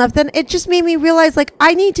available enough, then it just made me realize like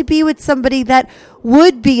I need to be with somebody that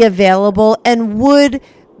would be available and would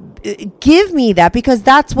give me that, because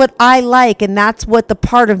that's what I like and that's what the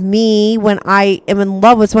part of me when I am in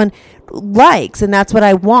love with someone likes, and that's what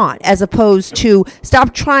I want, as opposed to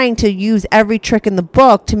stop trying to use every trick in the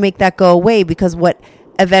book to make that go away, because what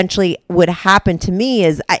eventually would happen to me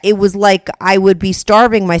is it was like I would be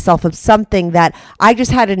starving myself of something that I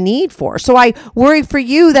just had a need for. So I worry for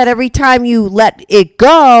you that every time you let it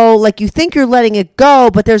go, like you think you're letting it go,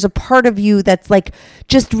 but there's a part of you that's like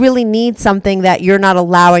just really needs something that you're not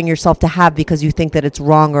allowing yourself to have because you think that it's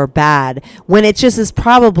wrong or bad, when it just is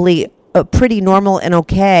probably pretty normal and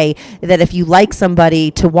okay that if you like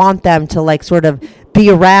somebody, to want them to like sort of be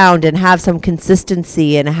around and have some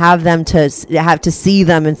consistency and have them to have to see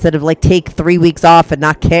them instead of like take 3 weeks off and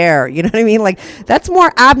not care. You know what I mean? Like that's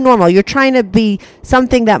more abnormal. You're trying to be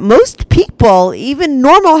something that most people, even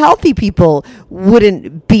normal healthy people,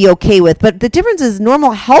 wouldn't be okay with. But the difference is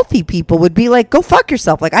normal healthy people would be like, go fuck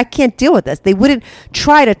yourself. Like I can't deal with this. They wouldn't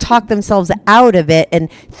try to talk themselves out of it and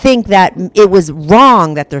think that it was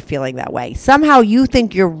wrong that they're feeling that way. Somehow you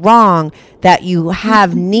think you're wrong that you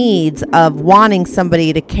have needs of wanting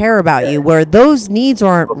somebody to care about you, where those needs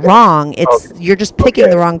aren't wrong. It's you're just picking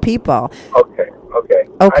the wrong people. Okay.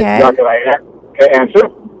 Can I answer?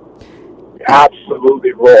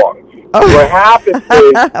 Absolutely wrong. Oh. What happens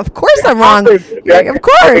is... Of course I'm wrong. Of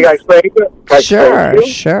course. Can I explain it?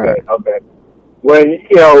 Sure. Okay. When,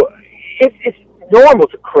 it's normal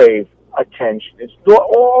to crave attention.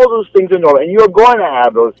 All those things are normal, and you're going to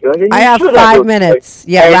have those feelings. I have 5 minutes.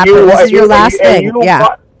 Yeah, this is your last thing.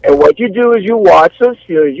 And what you do is you watch those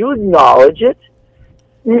feelings, you acknowledge it.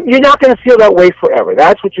 You're not going to feel that way forever.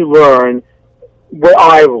 That's what you learn, what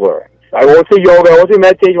I've learned. I won't say yoga, I won't say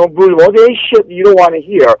meditation, I won't say any shit that you don't want to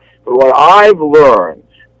hear. But what I've learned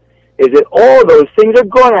is that all those things are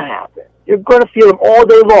going to happen. You're going to feel them all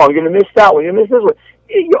day long. You're going to miss that one. You're going to miss this one.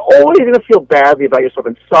 You're always going to feel badly about yourself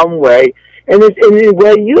in some way. And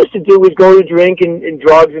what I used to do was go to drink and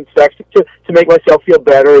drugs and sex to make myself feel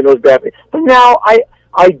better and those bad things. But now I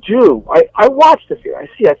do. I watch the fear. I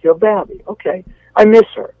feel badly. Okay. I miss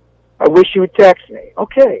her. I wish she would text me.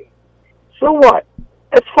 Okay. So what?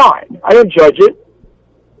 That's fine. I don't judge it.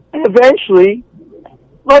 And eventually,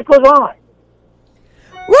 life goes on.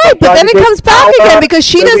 Right, but then it comes back again because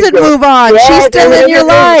she doesn't move on. She's still in your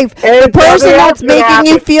life. The person that's making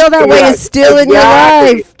you feel that way is still in your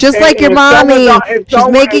life, just like your mommy. She's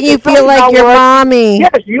making you feel like your mommy.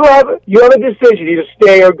 Yes, you have a decision: either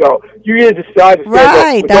stay or go. You either decide to stay.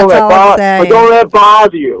 Right, that's all I'm saying. But don't let it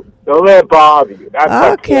bother you. Don't let it bother you.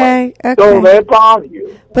 That's okay. Don't let it bother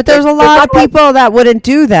you. But there's a lot of people that wouldn't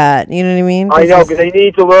do that. You know what I mean? I know, because they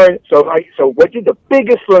need to learn. So what did the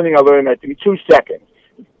biggest learning I learned? That took me 2 seconds.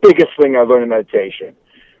 Biggest thing I learned in meditation.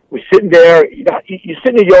 We're sitting there, you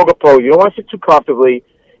sit in a yoga pose, you don't want to sit too comfortably,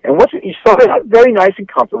 and once you start out very nice and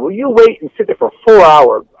comfortable, you wait and sit there for a full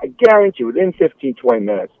hour. I guarantee you, within 15, 20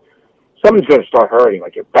 minutes, something's going to start hurting,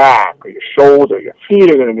 like your back or your shoulder, your feet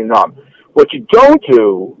are going to be numb. What you don't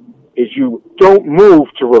do is you don't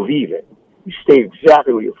move to relieve it. You stay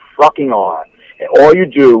exactly where you fucking are. And all you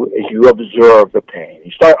do is you observe the pain. You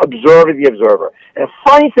start observing the observer. And a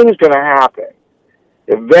funny thing is going to happen.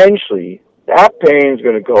 Eventually, that pain is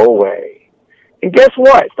going to go away. And guess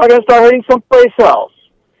what? It's not going to start hurting someplace else.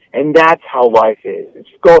 And that's how life is.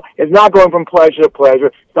 It's not going from pleasure to pleasure.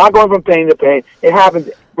 It's not going from pain to pain. It happens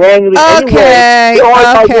randomly. Okay. All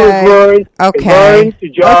I do is learn. Okay. To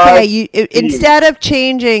judge. Okay. Instead of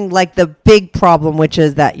changing like the big problem, which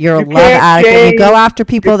is that you're a love addict and you go after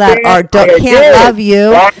people that can't love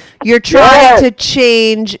you, you're trying to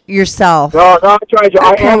change yourself. No, not trying to.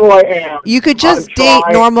 Okay. I am who I am. You could just date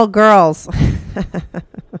normal girls.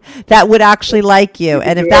 That would actually like you.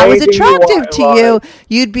 And if that was attractive to you,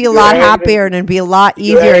 you'd be a lot happier and it'd be a lot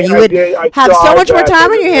easier. And you would have so much more time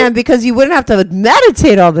on your hand because you wouldn't have to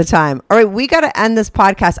meditate all the time. All right, we got to end this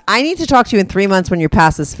podcast. I need to talk to you in 3 months when you're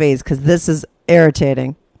past this phase because this is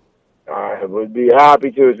irritating. I would be happy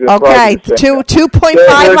to. Okay,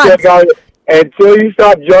 2.5 months. Until you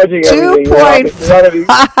stop judging everything,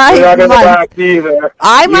 2.5 months.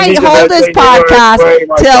 I might hold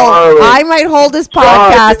this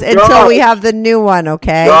podcast until we have the new one,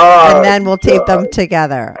 okay? And then we'll tape them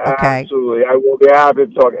together, okay? Absolutely. I will be happy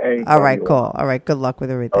to talk anytime. All right, cool. All right, good luck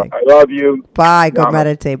with everything. I love you. Bye. Go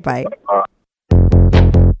meditate. Bye.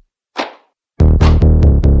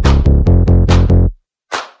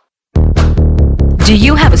 Do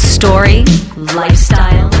you have a story,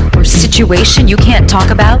 lifestyle, or situation you can't talk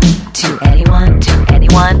about to anyone?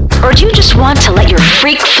 Or do you just want to let your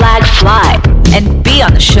freak flag fly and be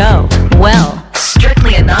on the show? Well,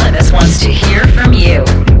 Strictly Anonymous wants to hear from you.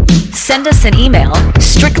 Send us an email,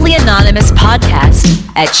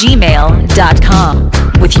 strictlyanonymouspodcast@gmail.com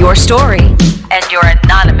with your story and your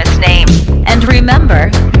anonymous name. And remember,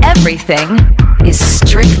 everything is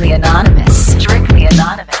strictly anonymous.